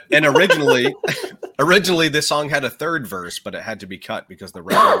 man. And originally, Originally, this song had a third verse, but it had to be cut because the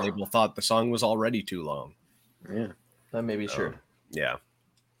record label thought the song was already too long. Yeah. That may be So, true. Yeah.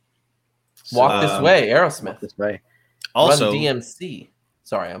 Walk This Way, Walk Aerosmith. This Way. Also, Run DMC.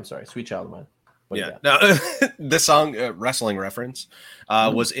 I'm sorry. Sweet Child of Mine. What do you yeah. got? No, this song, wrestling reference,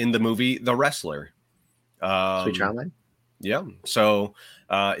 was in the movie The Wrestler. Sweet Child of Mine. Yeah. So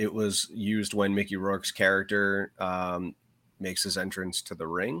it was used when Mickey Rourke's character makes his entrance to the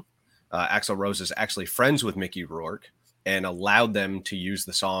ring. Axl Rose is actually friends with Mickey Rourke and allowed them to use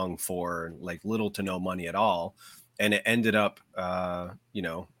the song for like little to no money at all. And it ended up,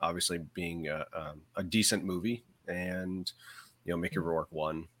 obviously being a decent movie. And, Mickey Rourke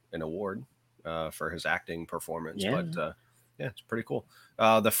won an award for his acting performance. Yeah. But it's pretty cool.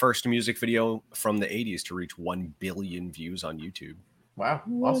 The first music video from the 80s to reach 1 billion views on YouTube. Wow.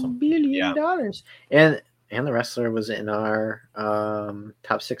 $1 Awesome. billion. And The Wrestler was in our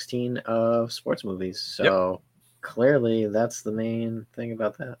top 16 of sports movies. So clearly that's the main thing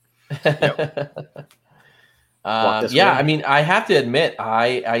about that. This Way. I mean, I have to admit,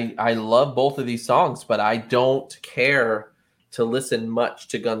 I love both of these songs, but I don't care to listen much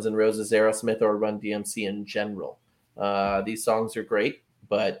to Guns N' Roses, Aerosmith, or Run DMC in general. These songs are great,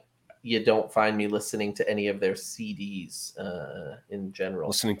 but you don't find me listening to any of their CDs in general.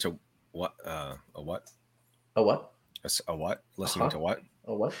 Listening to what? A what? A what? A what? Listening to what?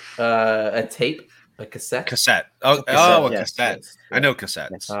 A what? A tape? A cassette? Cassette. Cassette, A yes, cassette. yes. I know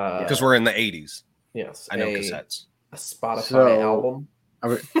cassettes Yes. because we're in the 80s. Yes. I know cassettes. A Spotify So- album.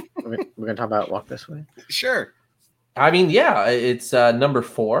 We're going to talk about Walk This Way. Sure. I mean, yeah, it's number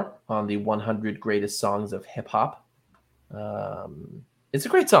 4 on the 100 greatest songs of hip hop. It's a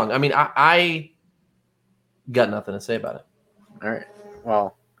great song. I mean, I got nothing to say about it. All right.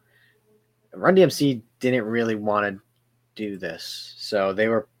 Well, Run DMC didn't really want to do this. So they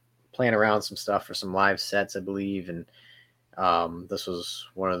were playing around some stuff for some live sets, I believe. And this was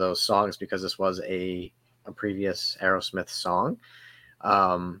one of those songs because this was a previous Aerosmith song.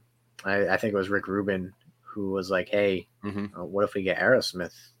 I think it was Rick Rubin who was like, hey, what if we get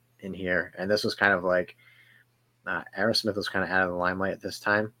Aerosmith in here? And this was kind of like, Aerosmith was kind of out of the limelight at this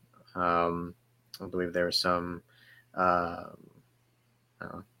time. I believe there was some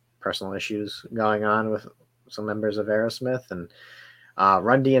personal issues going on with some members of Aerosmith, and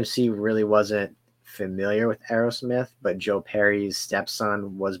Run DMC really wasn't familiar with Aerosmith, but Joe Perry's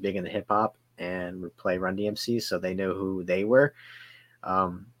stepson was big into hip hop and would play Run DMC, so they knew who they were.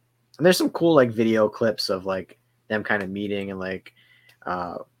 And there's some cool like video clips of like them kind of meeting and like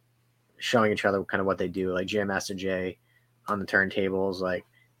showing each other kind of what they do, like Jam Master Jay on the turntables, like,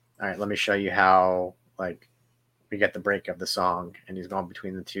 all right, let me show you how like we get the break of the song, and he's going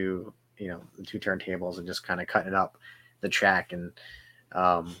between the two, the two turntables and just kind of cutting up the track, and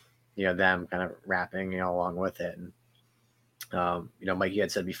them kind of rapping, along with it. And Mike, you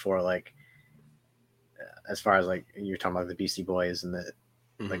had said before, like as far as like you're talking about the Beastie Boys and the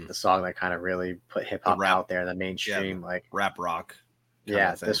like the song that kind of really put hip hop out there in the mainstream, like rap rock.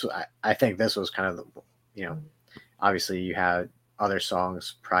 This I think this was kind of the, obviously you had other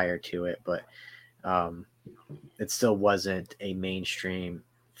songs prior to it, but it still wasn't a mainstream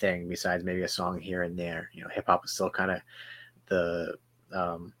thing besides maybe a song here and there. Hip hop was still kind of the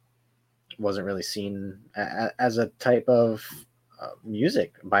wasn't really seen as a type of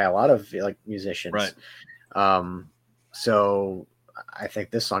music by a lot of like musicians. Right. So I think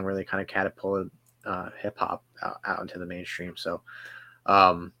this song really kind of catapulted hip hop out into the mainstream. So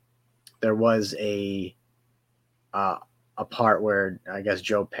there was a part where I guess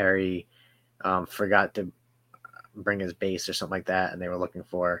Joe Perry forgot to bring his bass or something like that, and they were looking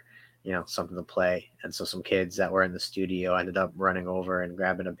for something to play, and so some kids that were in the studio ended up running over and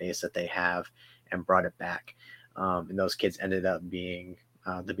grabbing a bass that they have and brought it back, and those kids ended up being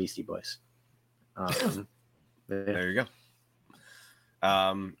the Beastie Boys. There you go.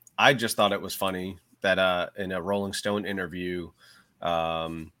 I just thought it was funny that in a Rolling Stone interview,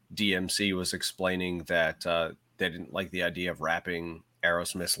 DMC was explaining that they didn't like the idea of rapping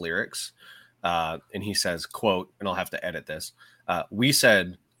Aerosmith's lyrics. And he says, quote, and I'll have to edit this. We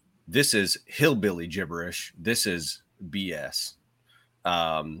said, this is hillbilly gibberish. This is BS.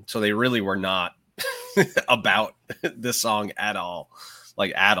 So they really were not about this song at all.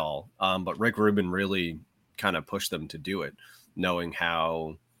 But Rick Rubin really kind of pushed them to do it, knowing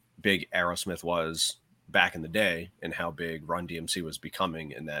how big Aerosmith was back in the day and how big Run DMC was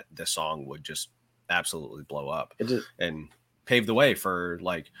becoming, and that this song would just absolutely blow up and pave the way for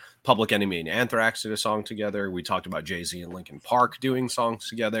like Public Enemy and Anthrax did a song together. We talked about Jay-Z and Linkin Park doing songs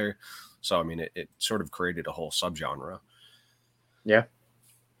together. So, I mean, it sort of created a whole subgenre. Yeah,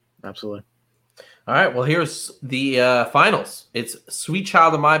 absolutely. All right, well, here's the finals. It's Sweet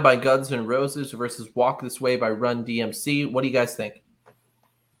Child of Mine by Guns N' Roses versus Walk This Way by Run DMC. What do you guys think?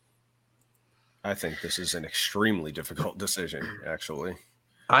 I think this is an extremely difficult decision, actually.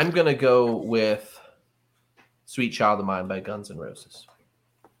 I'm going to go with Sweet Child of Mine by Guns N' Roses.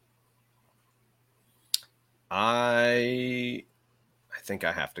 I think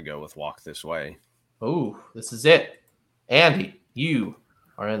I have to go with Walk This Way. Oh, this is it. Andy, you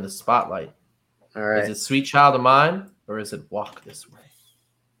are in the spotlight. All right. Is it Sweet Child of Mine or is it Walk This Way?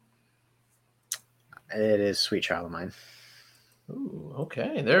 It is Sweet Child of Mine. Ooh,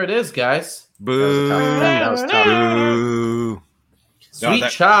 okay. There it is, guys. Boo! That was tough. Boo! Sweet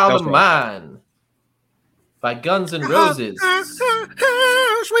that Child was of rough. Mine by Guns N' Roses.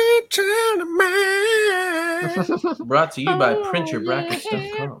 Sweet Child of Mine. Brought to you by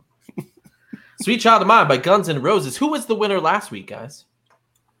PrintYourBrackets.com. Sweet Child of Mine by Guns N' Roses. Who was the winner last week, guys?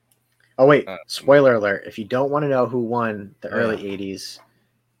 Oh, wait. Spoiler alert. If you don't want to know who won the Oh, early yeah. 80s,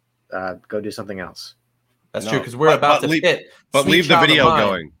 go do something else. That's No, true, because we're about to pit. But Sweet leave the Child of video Mine.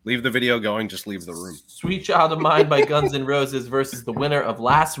 going. Leave the video going. Just leave the room. Sweet Child of Mine by Guns N' Roses versus the winner of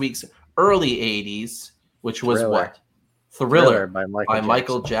last week's early 80s, which was Thriller. what? Thriller by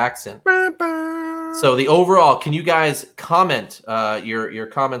Michael Jackson. So the overall, can you guys comment your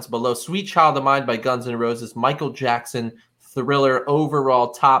comments below? Sweet Child of Mine by Guns N' Roses, Michael Jackson, Thriller,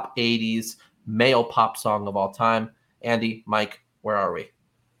 overall top 80s male pop song of all time. Andy, Mike, where are we?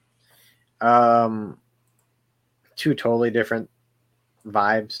 Two totally different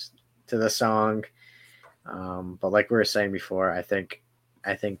vibes to the song. But like we were saying before, I think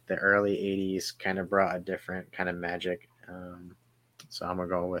the early 80s kind of brought a different kind of magic. So I'm going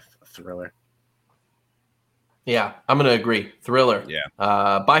to go with Thriller. Yeah, I'm going to agree. Thriller. Yeah.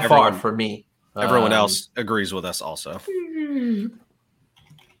 By far Everyone- for me. Everyone else agrees with us also.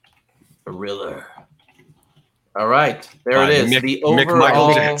 Thriller. All right. There By it is. Mick- The Mick overall.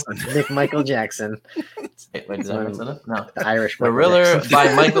 Michael Jackson. Nick Michael Jackson, Wait, did I mess it up? No. the Irish Michael Thriller Jackson.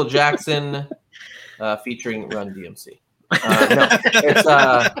 by Michael Jackson featuring Run DMC.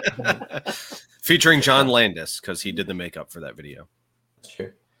 No, it's Featuring John Landis, because he did the makeup for that video.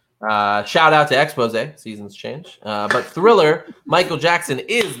 sure. Shout out to Expose. Seasons change. But Thriller, Michael Jackson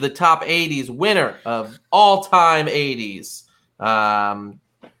is the top 80s winner of all time 80s.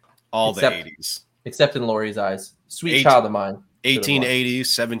 All Except- the 80s. Except in Lori's eyes. Sweet Eight- Child of Mine. 1880s,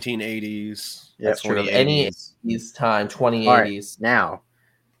 1780s. That's true. Of 2080s. any 80s time, 2080s. All right, now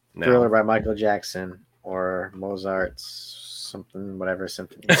No. Thriller by Michael Jackson or Mozart's something, whatever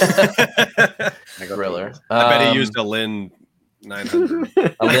symphony. I I go Thriller. bet he used a Lin 900.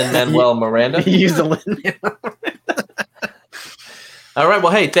 a Lin-Manuel Miranda. He used a Lin. All right.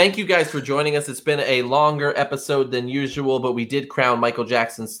 Well, hey, thank you guys for joining us. It's been a longer episode than usual, but we did crown Michael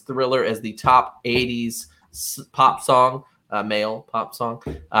Jackson's Thriller as the top 80s pop song, male pop song.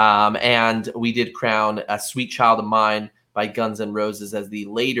 And we did crown a Sweet Child of Mine by Guns N' Roses as the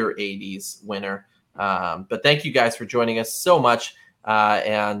later 80s winner. But thank you guys for joining us so much.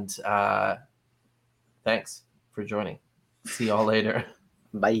 And thanks for joining. See y'all later.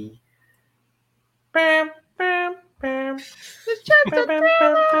 Bye. Bam, bam, bam. Bam, bam, bam,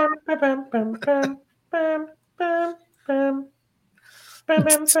 bam, bam, bam, bam, bam, bam. Bam,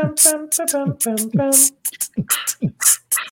 bam, bam, bam, bam, bam, bam.